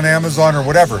buy it on Amazon or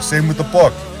whatever. Same with the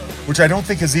book, which I don't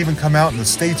think has even come out in the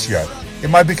States yet. It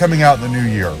might be coming out in the new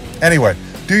year. Anyway,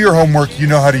 do your homework. You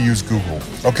know how to use Google,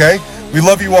 okay? We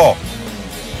love you all.